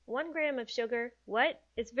 calories, 1 gram of sugar. What?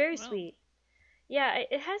 It's very sweet. Yeah,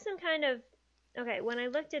 it has some kind of. Okay, when I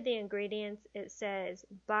looked at the ingredients, it says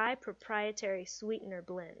buy proprietary sweetener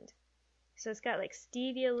blend. So it's got like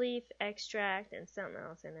stevia leaf extract and something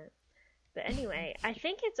else in it. But anyway, I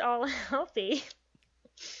think it's all healthy.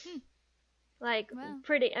 Like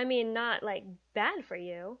pretty, I mean, not like bad for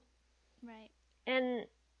you. Right.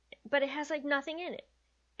 But it has like nothing in it.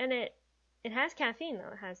 And it has caffeine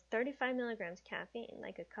though. It has 35 milligrams of caffeine,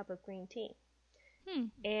 like a cup of green tea.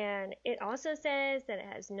 And it also says that it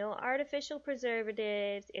has no artificial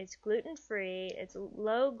preservatives, it's gluten-free, it's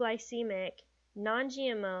low glycemic,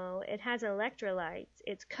 non-GMO, it has electrolytes,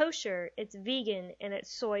 it's kosher, it's vegan, and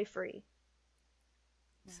it's soy-free.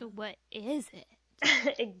 So what is it?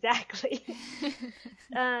 Exactly.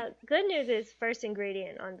 Good news is first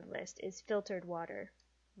ingredient on the list is filtered water.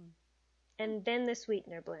 And then the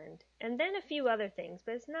sweetener blend. And then a few other things,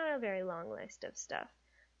 but it's not a very long list of stuff.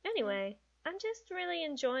 Anyway, I'm just really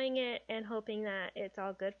enjoying it and hoping that it's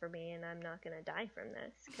all good for me and I'm not going to die from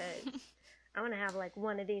this because I want to have like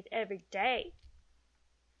one of these every day.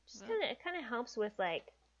 Just it kind of helps with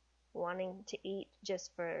like wanting to eat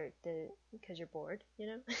just because you're bored, you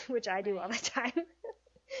know, which I do all the time.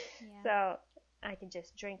 So I can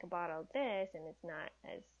just drink a bottle of this and it's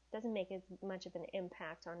doesn't make as much of an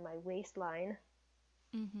impact on my waistline.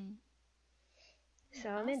 So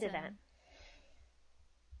I'm into that.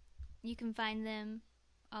 You can find them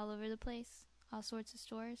all over the place, all sorts of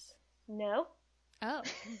stores. No. Oh,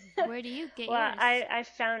 where do you get yours? Well, I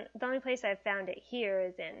found the only place I've found it here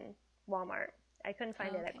is in Walmart. I couldn't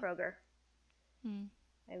find it at Kroger.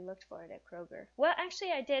 I looked for it at Kroger. Well,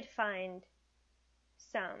 actually, I did find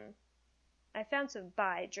some. I found some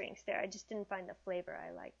Bai drinks there. I just didn't find the flavor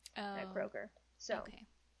I liked at Kroger. So,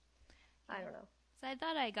 I don't know. So I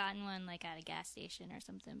thought I'd gotten one like at a gas station or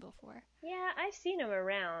something before. Yeah, I've seen them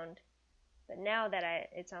around. But now that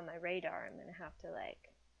it's on my radar, I'm going to have to like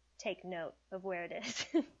take note of where it is.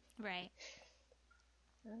 Right.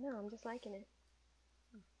 I don't know. I'm just liking it.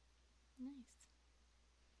 Nice.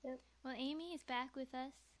 Yep. Well, Amy is back with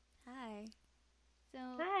us. Hi. So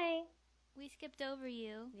hi. We skipped over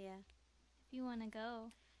you. Yeah. If you want to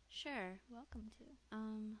go. Sure. Welcome to.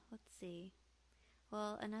 Let's see.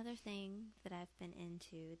 Well, another thing that I've been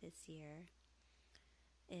into this year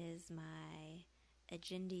is my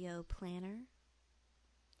Agendio planner.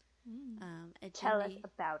 Tell us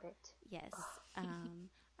about it. Yes. I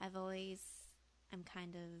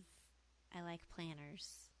like planners.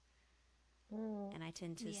 And I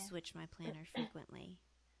tend to switch my planner frequently,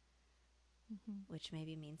 which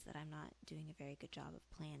maybe means that I'm not doing a very good job of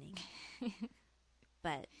planning.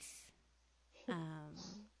 But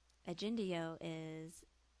Agendio is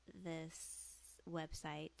this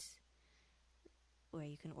website where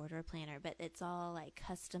you can order a planner, but it's all like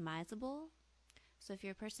customizable. So if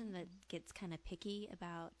you're a person that gets kind of picky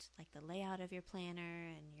about like the layout of your planner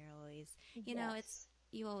and you're always,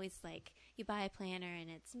 you always like, you buy a planner and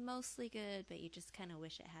it's mostly good, but you just kind of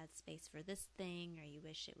wish it had space for this thing, or you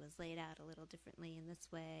wish it was laid out a little differently in this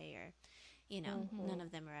way, or, none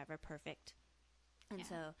of them are ever perfect. And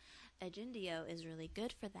so Agendio is really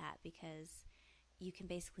good for that because you can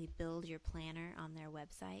basically build your planner on their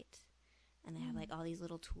website, and they have like all these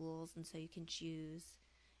little tools, and so you can choose,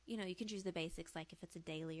 you can choose the basics, like if it's a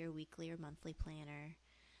daily or weekly or monthly planner.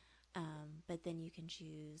 But then you can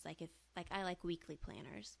choose, I like weekly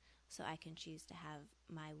planners, so I can choose to have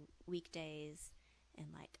my weekdays in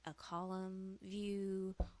like a column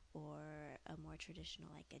view or a more traditional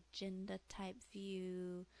like agenda type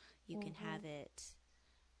view. You can have it,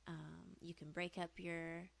 you can break up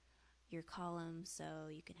your columns, so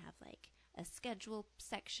you can have like a schedule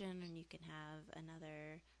section, and you can have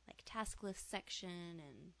another like task list section,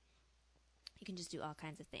 and you can just do all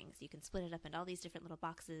kinds of things. You can split it up into all these different little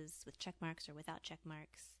boxes with check marks or without check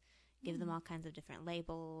marks. Give them all kinds of different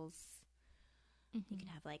labels. You can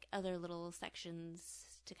have like other little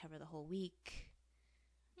sections to cover the whole week.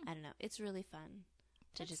 I don't know. It's really fun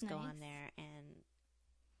to just go on there and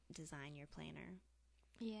design your planner.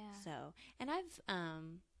 Yeah. So, and I've,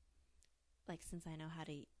 since I know how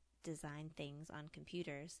to design things on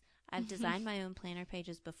computers, I've designed my own planner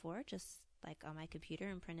pages before, just like on my computer,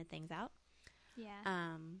 and printed things out.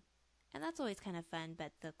 Yeah. And that's always kind of fun,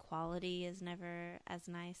 but the quality is never as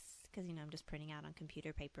nice because, I'm just printing out on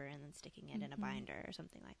computer paper and then sticking it in a binder or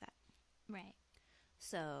something like that. Right.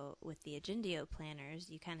 So with the Agendio planners,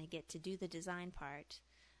 you kind of get to do the design part,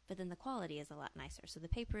 but then the quality is a lot nicer. So the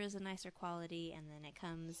paper is a nicer quality, and then it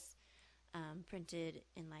comes printed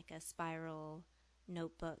in like a spiral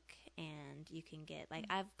notebook, and you can get, like,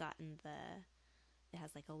 I've gotten it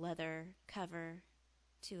has like a leather cover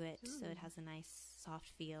to it, so it has a nice soft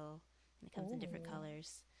feel, and it comes in different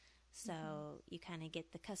colors. So you kind of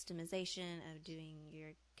get the customization of doing your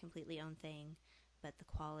completely own thing, but the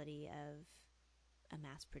quality of a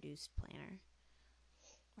mass-produced planner.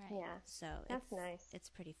 Right. Yeah. So that's nice. It's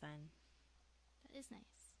pretty fun. That is nice.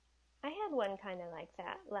 I had one kind of like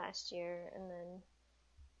that last year, and then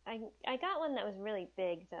I got one that was really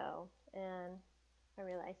big though, and I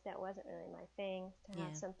realized that wasn't really my thing to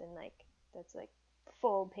have something like that's like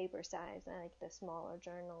full paper size. I like the smaller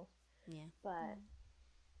journals. Yeah. But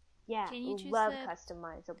yeah, can you choose love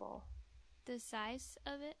customizable. The size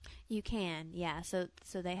of it? You can, yeah. So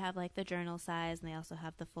they have like the journal size, and they also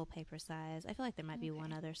have the full paper size. I feel like there might be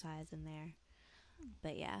one other size in there,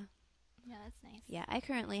 but yeah. Yeah, that's nice. Yeah, I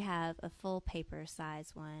currently have a full paper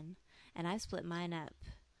size one, and I've split mine up.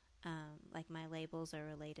 Like my labels are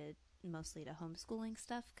related mostly to homeschooling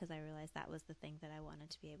stuff, because I realized that was the thing that I wanted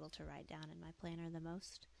to be able to write down in my planner the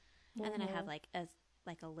most. And then I have like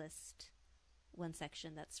a list, one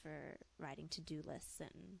section that's for writing to-do lists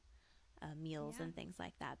and meals and things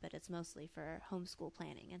like that, but it's mostly for homeschool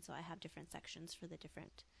planning, and so I have different sections for the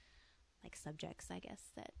different like subjects, I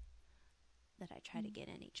guess, that I try to get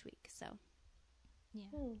in each week. So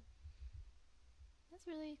that's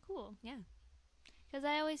really cool. Yeah, because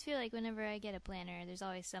I always feel like whenever I get a planner, there's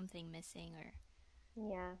always something missing or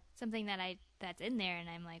something that's in there, and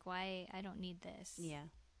I'm like, why I don't need this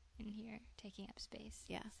in here taking up space.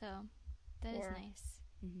 So that is nice.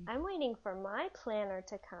 Mm-hmm. I'm waiting for my planner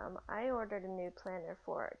to come. I ordered a new planner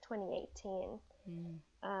for 2018.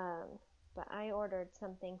 But I ordered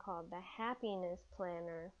something called the Happiness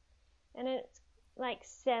Planner, and it's like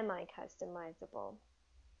semi-customizable.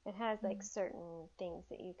 It has like certain things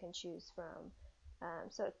that you can choose from.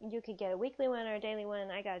 So you could get a weekly one or a daily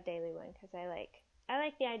one. I got a daily one because I like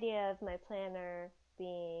the idea of my planner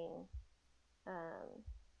being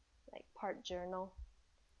like part journal.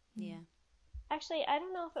 Yeah. Actually, I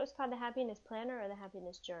don't know if it was called the Happiness Planner or the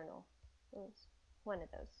Happiness Journal. It was one of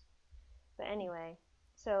those. But anyway,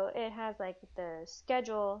 so it has like the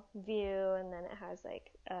schedule view, and then it has like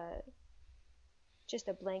just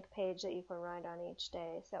a blank page that you can write on each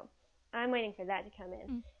day. So I'm waiting for that to come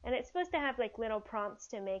in. And it's supposed to have like little prompts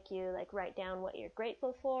to make you like write down what you're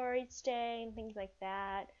grateful for each day and things like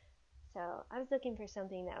that. So I was looking for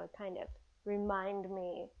something that would kind of remind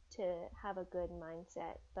me to have a good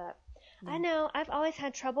mindset. But I know I've always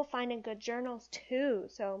had trouble finding good journals too,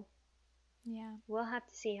 so we'll have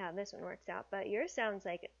to see how this one works out. But yours sounds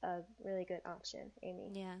like a really good option, Amy.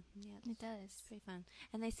 Yeah, it does. It's pretty fun,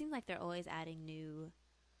 and they seem like they're always adding new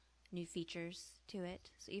features to it.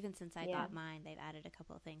 So even since I got mine, they've added a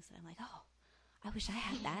couple of things that I'm like, oh, I wish I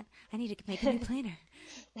had that. I need to make a new planner.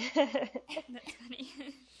 That's funny.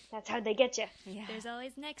 That's how they get you. Yeah. There's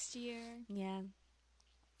always next year. Yeah.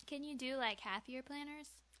 Can you do like half year planners?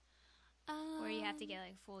 Or you have to get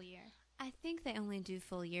like full year? I think they only do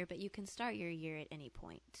full year, but you can start your year at any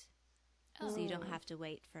point. So you don't have to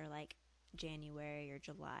wait for like January or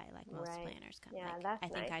July like most planners come. Yeah, like, that's I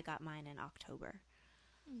think nice. I got mine in October.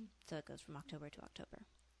 So it goes from October to October.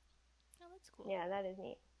 Oh, that's cool. Yeah, that is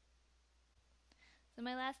neat. So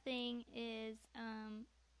my last thing is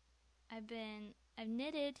I've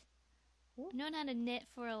knitted. I've known how to knit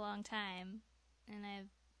for a long time, and I've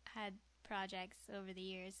had projects over the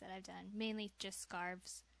years that I've done, mainly just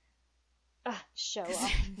scarves. Show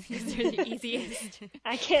off. Because they're the easiest.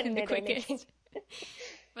 I can't knit the quickest. anything.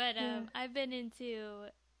 But I've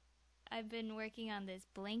been working on this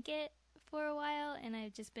blanket for a while, and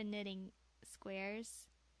I've just been knitting squares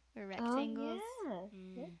or rectangles. Oh,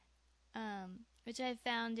 yeah. Which I've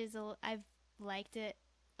found I've liked it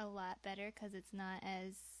a lot better because it's not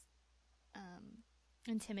as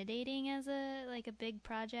intimidating as a big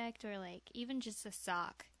project, or like even just a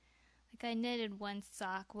sock. Like I knitted one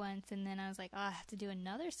sock once, and then I was like, oh, I have to do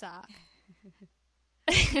another sock.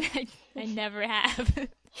 I never have.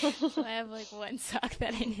 So I have like one sock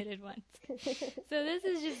that I knitted once. So this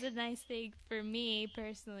is just a nice thing for me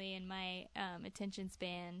personally, in my attention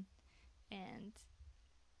span and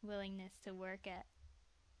willingness to work at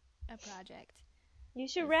a project. You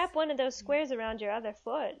should wrap one of those squares around your other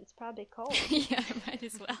foot. It's probably cold. Yeah, might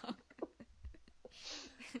as well.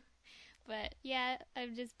 But yeah,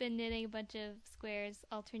 I've just been knitting a bunch of squares,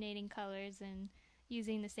 alternating colors, and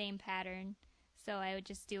using the same pattern. So I would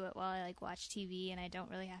just do it while I watch TV, and I don't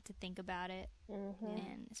really have to think about it.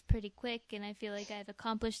 And it's pretty quick, and I feel like I've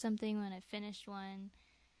accomplished something when I've finished one.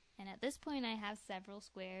 And at this point, I have several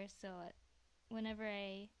squares, so whenever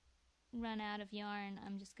I run out of yarn,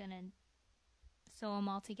 I'm just gonna sew them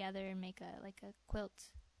all together and make a quilt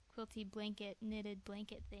quilty blanket, knitted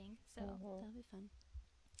blanket thing. So That'll be fun.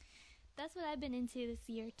 that's what I've been into this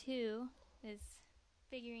year too, is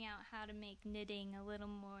figuring out how to make knitting a little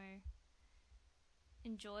more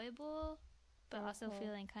enjoyable, but also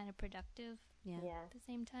feeling kind of productive Yeah. at the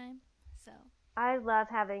same time. So I love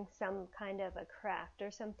having some kind of a craft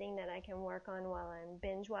or something that I can work on while I'm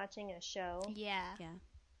binge watching a show. yeah.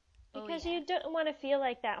 Because you don't want to feel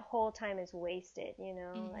like that whole time is wasted, you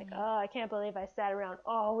know? Like, oh, I can't believe I sat around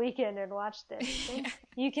all weekend and watched this.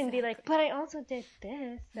 You can be like, but I also did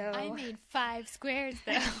this, so... I made 5 squares,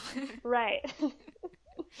 though. Right.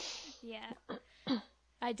 Yeah.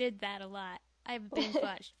 I did that a lot. I binge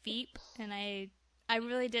watched Veep, and I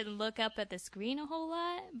really didn't look up at the screen a whole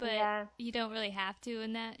lot, but you don't really have to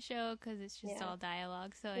in that show because it's just all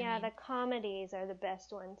dialogue. So yeah, I mean, the comedies are the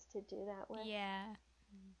best ones to do that with. Yeah.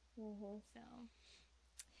 So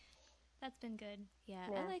that's been good. Yeah,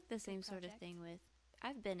 I like the same sort of thing with.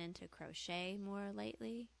 I've been into crochet more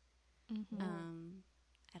lately.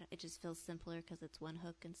 It just feels simpler because it's one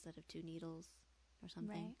hook instead of 2 needles or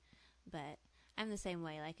something. Right. But I'm the same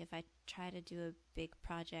way. Like if I try to do a big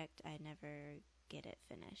project, I never get it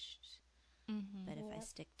finished. But if I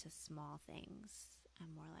stick to small things,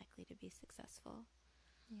 I'm more likely to be successful.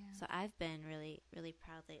 Yeah. So I've been really, really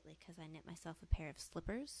proud lately because I knit myself a pair of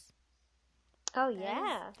slippers. Oh,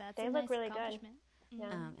 yeah. They look really good.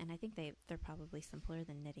 Yeah. And I think they're probably simpler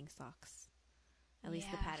than knitting socks. At least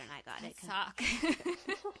the pattern I got it. Sock.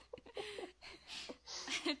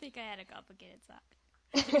 I think I had a complicated sock.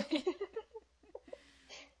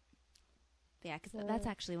 Yeah, because that's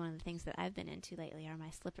actually one of the things that I've been into lately are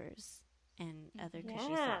my slippers and other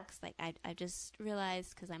cushy socks. Like I just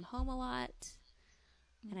realized because I'm home a lot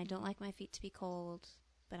and I don't like my feet to be cold,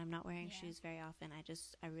 but I'm not wearing shoes very often.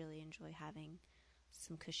 I really enjoy having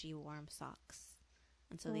some cushy, warm socks.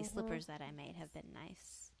 And so these slippers that I made have been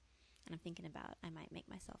nice. And I'm thinking about I might make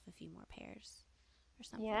myself a few more pairs or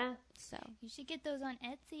something. Yeah. So you should get those on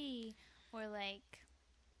Etsy or like,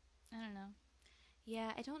 I don't know.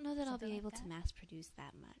 Yeah, I don't know that I'll be able to mass produce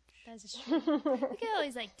that much. That's true. You can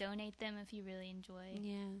always like donate them if you really enjoy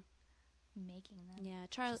making them. Yeah,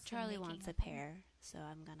 Charlie wants a pair, so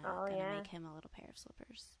I'm gonna make him a little pair of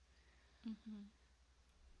slippers.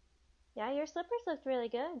 Yeah, your slippers looked really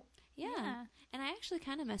good. Yeah. And I actually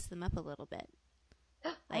kind of messed them up a little bit.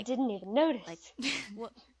 I didn't even notice.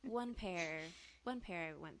 Like one pair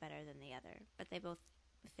went better than the other, but they both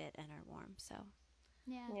fit and are warm. So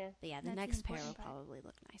yeah. The next pair will probably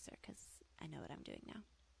look nicer because I know what I'm doing now.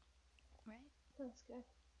 Right. That's good.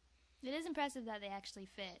 It is impressive that they actually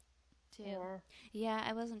fit too. Yeah,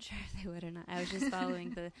 I wasn't sure if they would or not. I was just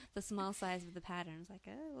following the small size of the pattern. I was like,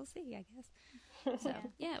 oh, we'll see, I guess. So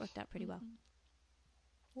yeah, it worked out pretty well.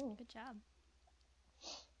 Good job.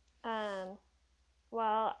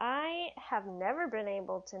 Well, I have never been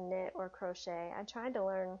able to knit or crochet. I tried to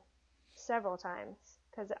learn several times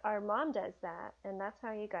because our mom does that, and that's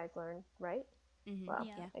how you guys learn, right? Well,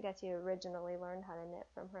 I guess you originally learned how to knit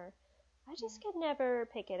from her. I just could never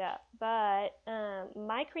pick it up. But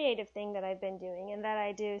my creative thing that I've been doing, and that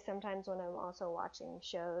I do sometimes when I'm also watching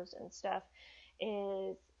shows and stuff,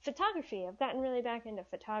 is photography. I've gotten really back into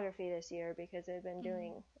photography this year because I've been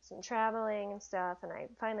doing some traveling and stuff, and I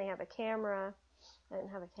finally have a camera. I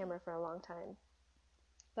didn't have a camera for a long time.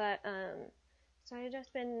 But, so I've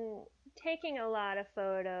just been taking a lot of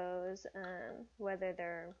photos, whether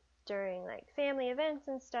they're during like family events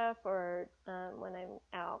and stuff or when I'm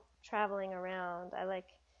out traveling around. I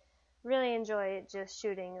really enjoy just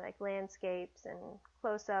shooting like landscapes and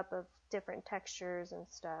close up of different textures and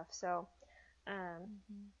stuff. So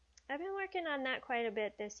I've been working on that quite a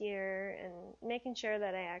bit this year and making sure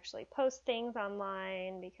that I actually post things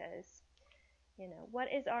online because, you know, what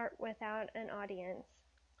is art without an audience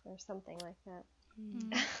or something like that?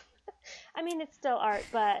 I mean, it's still art,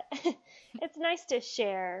 but it's nice to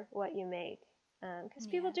share what you make because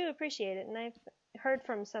people do appreciate it. And I've heard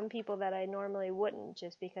from some people that I normally wouldn't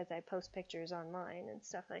just because I post pictures online and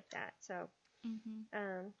stuff like that. So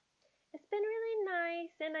it's been really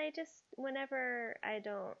nice. And I just, whenever I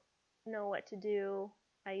don't know what to do,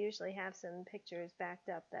 I usually have some pictures backed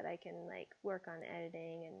up that I can like work on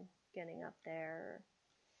editing and getting up there.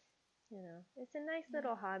 You know, it's a nice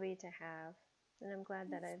little hobby to have. And I'm glad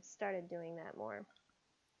that I've started doing that more.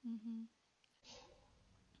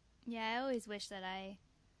 Yeah, I always wish that I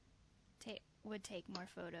would take more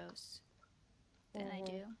photos than I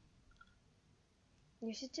do.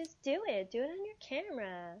 You should just do it. Do it on your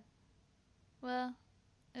camera. Well,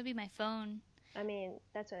 it would be my phone. I mean,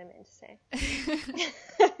 that's what I meant to say.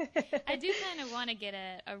 I do kind of want to get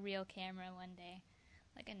a real camera one day,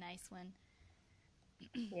 like a nice one.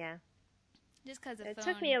 Yeah. Just because it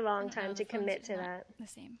took me a long time to commit to that. The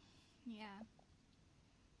same. Yeah.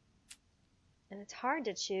 And it's hard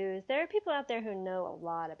to choose. There are people out there who know a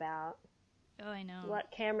lot about I know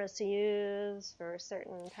what cameras to use for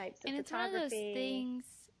certain types of and photography. it's one of those things.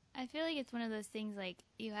 I feel like it's one of those things like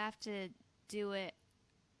you have to do it.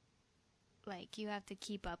 Like you have to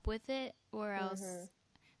keep up with it, or else.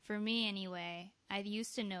 For me, anyway, I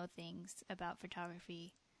used to know things about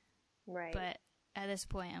photography, right? But at this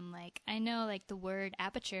point, I'm like, I know like the word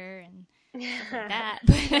aperture and stuff like that,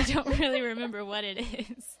 but I don't really remember what it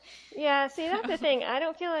is. Yeah, see, that's the thing. I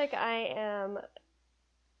don't feel like I am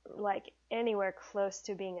like anywhere close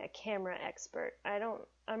to being a camera expert.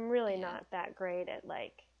 I'm really not that great at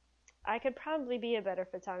like. I could probably be a better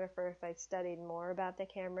photographer if I studied more about the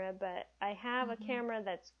camera, but I have a camera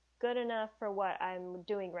that's good enough for what I'm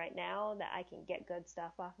doing right now that I can get good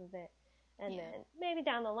stuff off of it. And then maybe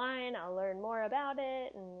down the line I'll learn more about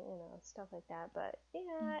it and, stuff like that. But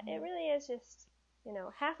it really is just,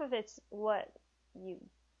 half of it's what you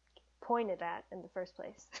pointed at in the first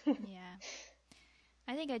place. Yeah.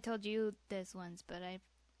 I think I told you this once, but I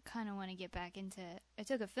kind of want to get back into, I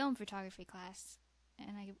took a film photography class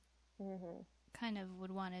and I kind of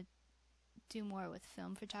would want to do more with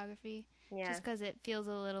film photography. Yeah. Just because it feels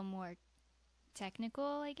a little more technical,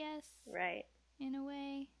 I guess. Right. In a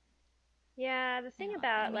way. Yeah, the thing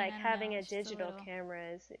about having a digital camera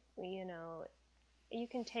is, you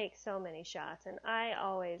can take so many shots, and I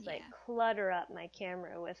always clutter up my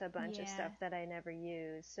camera with a bunch of stuff that I never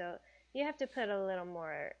use. So you have to put a little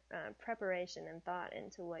more preparation and thought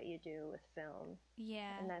into what you do with film.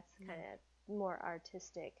 Yeah. And that's kind of more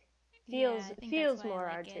artistic. Feels more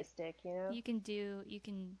artistic, You can,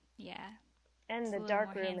 And the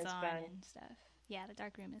dark room is fun. And stuff. Yeah, the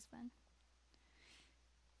dark room is fun.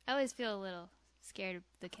 I always feel a little scared of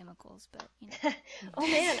the chemicals, but, Oh,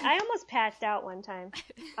 man, I almost passed out one time.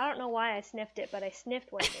 I don't know why I sniffed it, but I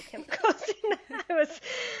sniffed one of the chemicals.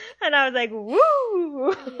 and I was like, woo!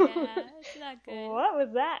 Yeah, it's not good. What was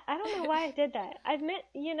that? I don't know why I did that. I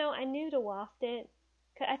knew to waft it.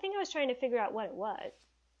 I think I was trying to figure out what it was.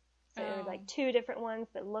 So there were like two different ones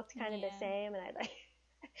that looked kind of the same, and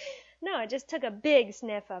no, I just took a big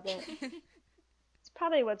sniff of it. It's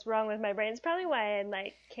probably what's wrong with my brain. It's probably why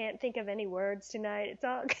I can't think of any words tonight.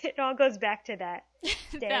 It all goes back to that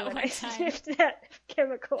day that when one I time. sniffed that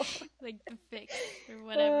chemical. Like the fix or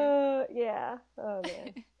whatever. Yeah. Oh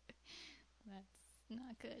man. That's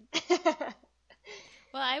not good.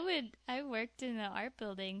 Well, I worked in the art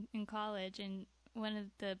building in college, and one of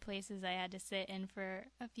the places I had to sit in for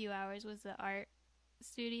a few hours was the art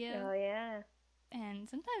studio. Oh, yeah. And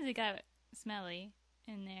sometimes it got smelly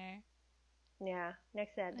in there. Yeah,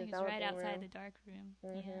 next to that developing room. It's right outside the dark room.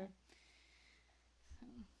 Mm-hmm. Yeah. So.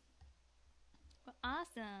 Well,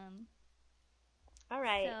 awesome. All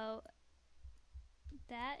right. So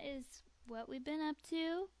that is what we've been up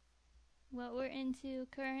to, what we're into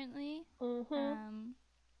currently. Mm-hmm.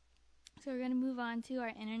 So we're going to move on to our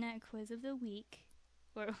internet quiz of the week,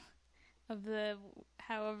 or of the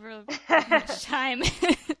however much time.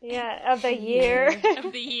 Yeah, of the year.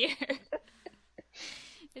 Of the year.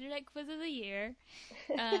 Internet quiz of the year.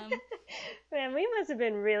 Man, we must have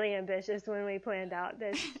been really ambitious when we planned out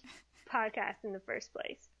this podcast in the first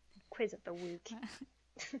place. Quiz of the week.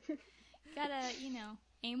 Gotta,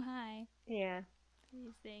 aim high. Yeah.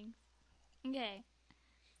 These things. Okay.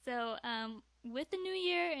 So, with the new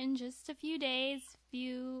year in just a few days,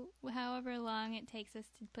 however long it takes us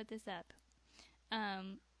to put this up,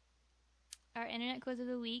 our internet quiz of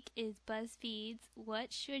the week is BuzzFeed's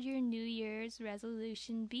 "What should your New Year's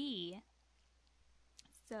resolution be?"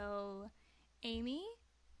 So, Amy,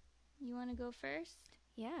 you want to go first?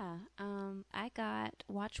 Yeah. I got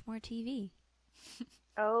watch more TV.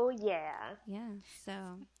 Oh yeah. Yeah.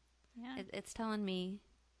 So, it's telling me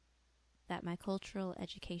that my cultural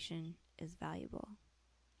education is valuable.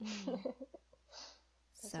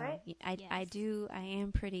 That's right. I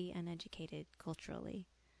am pretty uneducated culturally.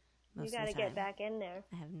 You got to get back in there.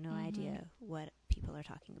 I have no idea what people are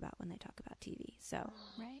talking about when they talk about TV. So,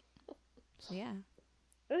 right. So yeah.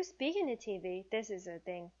 Oh, speaking of TV, this is a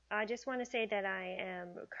thing. I just want to say that I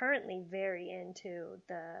am currently very into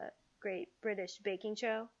the Great British Baking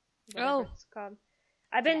Show. Oh, it's called.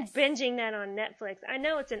 I've been binging that on Netflix. I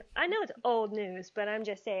know it's old news, but I'm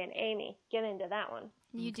just saying, Amy, get into that one.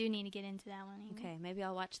 You do need to get into that one, Amy. Okay, maybe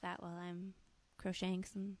I'll watch that while I'm crocheting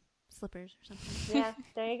some slippers or something. Yeah,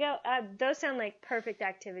 there you go. Those sound like perfect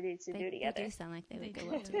activities to do together. They do sound like they would go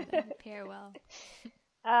well together. Pair well.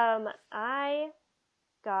 I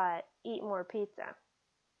got Eat More Pizza.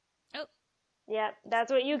 Oh. Yep,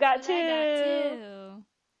 that's what you got That's what I got too.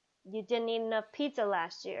 You didn't eat enough pizza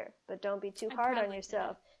last year, but don't be too hard on probably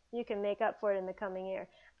yourself. You can make up for it in the coming year.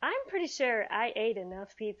 I'm pretty sure I ate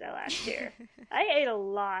enough pizza last year. I ate a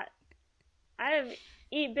lot. I have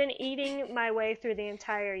been eating my way through the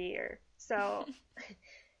entire year. So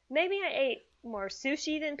maybe I ate more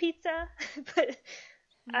sushi than pizza, but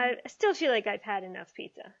I still feel like I've had enough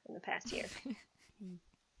pizza in the past year.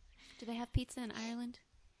 Do they have pizza in Ireland?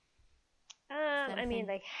 I mean,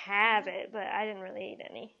 they have it, but I didn't really eat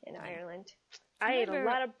any in Ireland. I ate a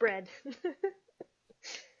lot of bread.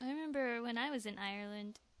 I remember when I was in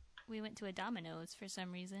Ireland, we went to a Domino's for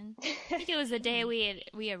some reason. I think it was the day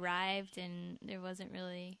we arrived and there wasn't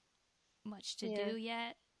really much to do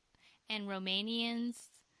yet. And Romanians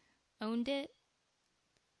owned it.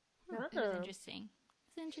 It was interesting.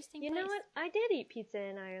 It's an interesting place. You know what? I did eat pizza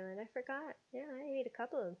in Ireland. I forgot. Yeah, I ate a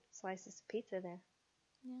couple of slices of pizza there.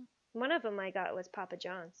 Yeah. One of them I got was Papa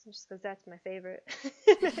John's, just because that's my favorite.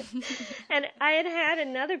 And I had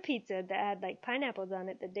another pizza that had like pineapples on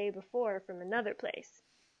it the day before from another place.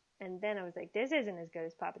 And then I was like, this isn't as good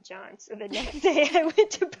as Papa John's. So the next day I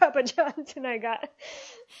went to Papa John's and I got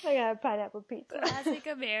a pineapple pizza. Classic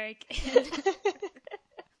American.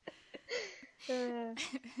 That's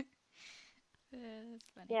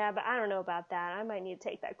funny. Yeah, but I don't know about that. I might need to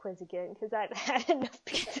take that quiz again because I've had enough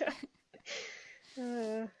pizza.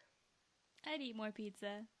 I'd eat more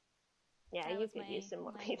pizza. Yeah, That you was could use some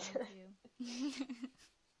more my pizza. go-to.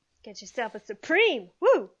 Get yourself a Supreme.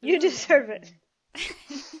 Woo! You deserve it.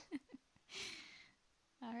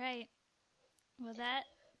 All right. Well,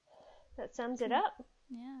 that sums it up.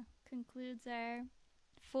 concludes our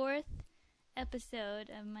 4th episode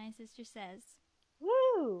of My Sister Says.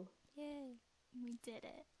 Woo! Yay, we did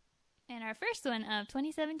it. And our first one of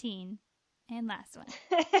 2017 and last one.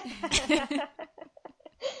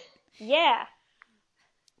 Yeah.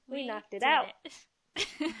 We knocked it out.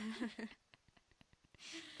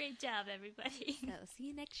 Great job, everybody. So, see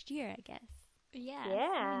you next year, I guess. Yeah.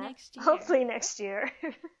 Yeah. Next year. Hopefully next year.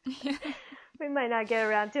 We might not get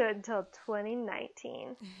around to it until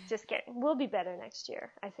 2019. Just kidding. We'll be better next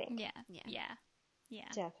year, I think. Yeah.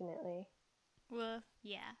 Definitely. Well,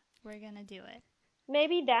 yeah. We're going to do it.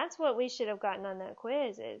 Maybe that's what we should have gotten on that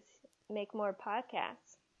quiz is make more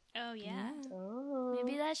podcasts. Oh, yeah. Oh.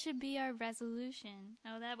 Maybe that should be our resolution.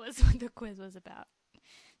 Oh, that was what the quiz was about.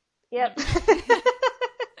 Yep.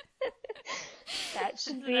 That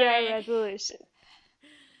should be our resolution.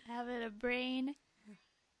 Having a brain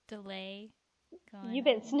delay going You've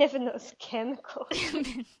been sniffing those chemicals.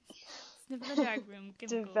 Sniffing the dark room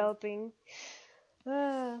chemicals. Developing.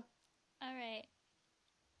 All right.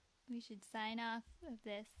 We should sign off of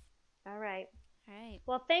this. All right. All right.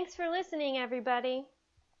 Well, thanks for listening, everybody.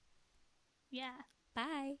 Yeah.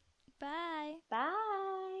 Bye. Bye. Bye.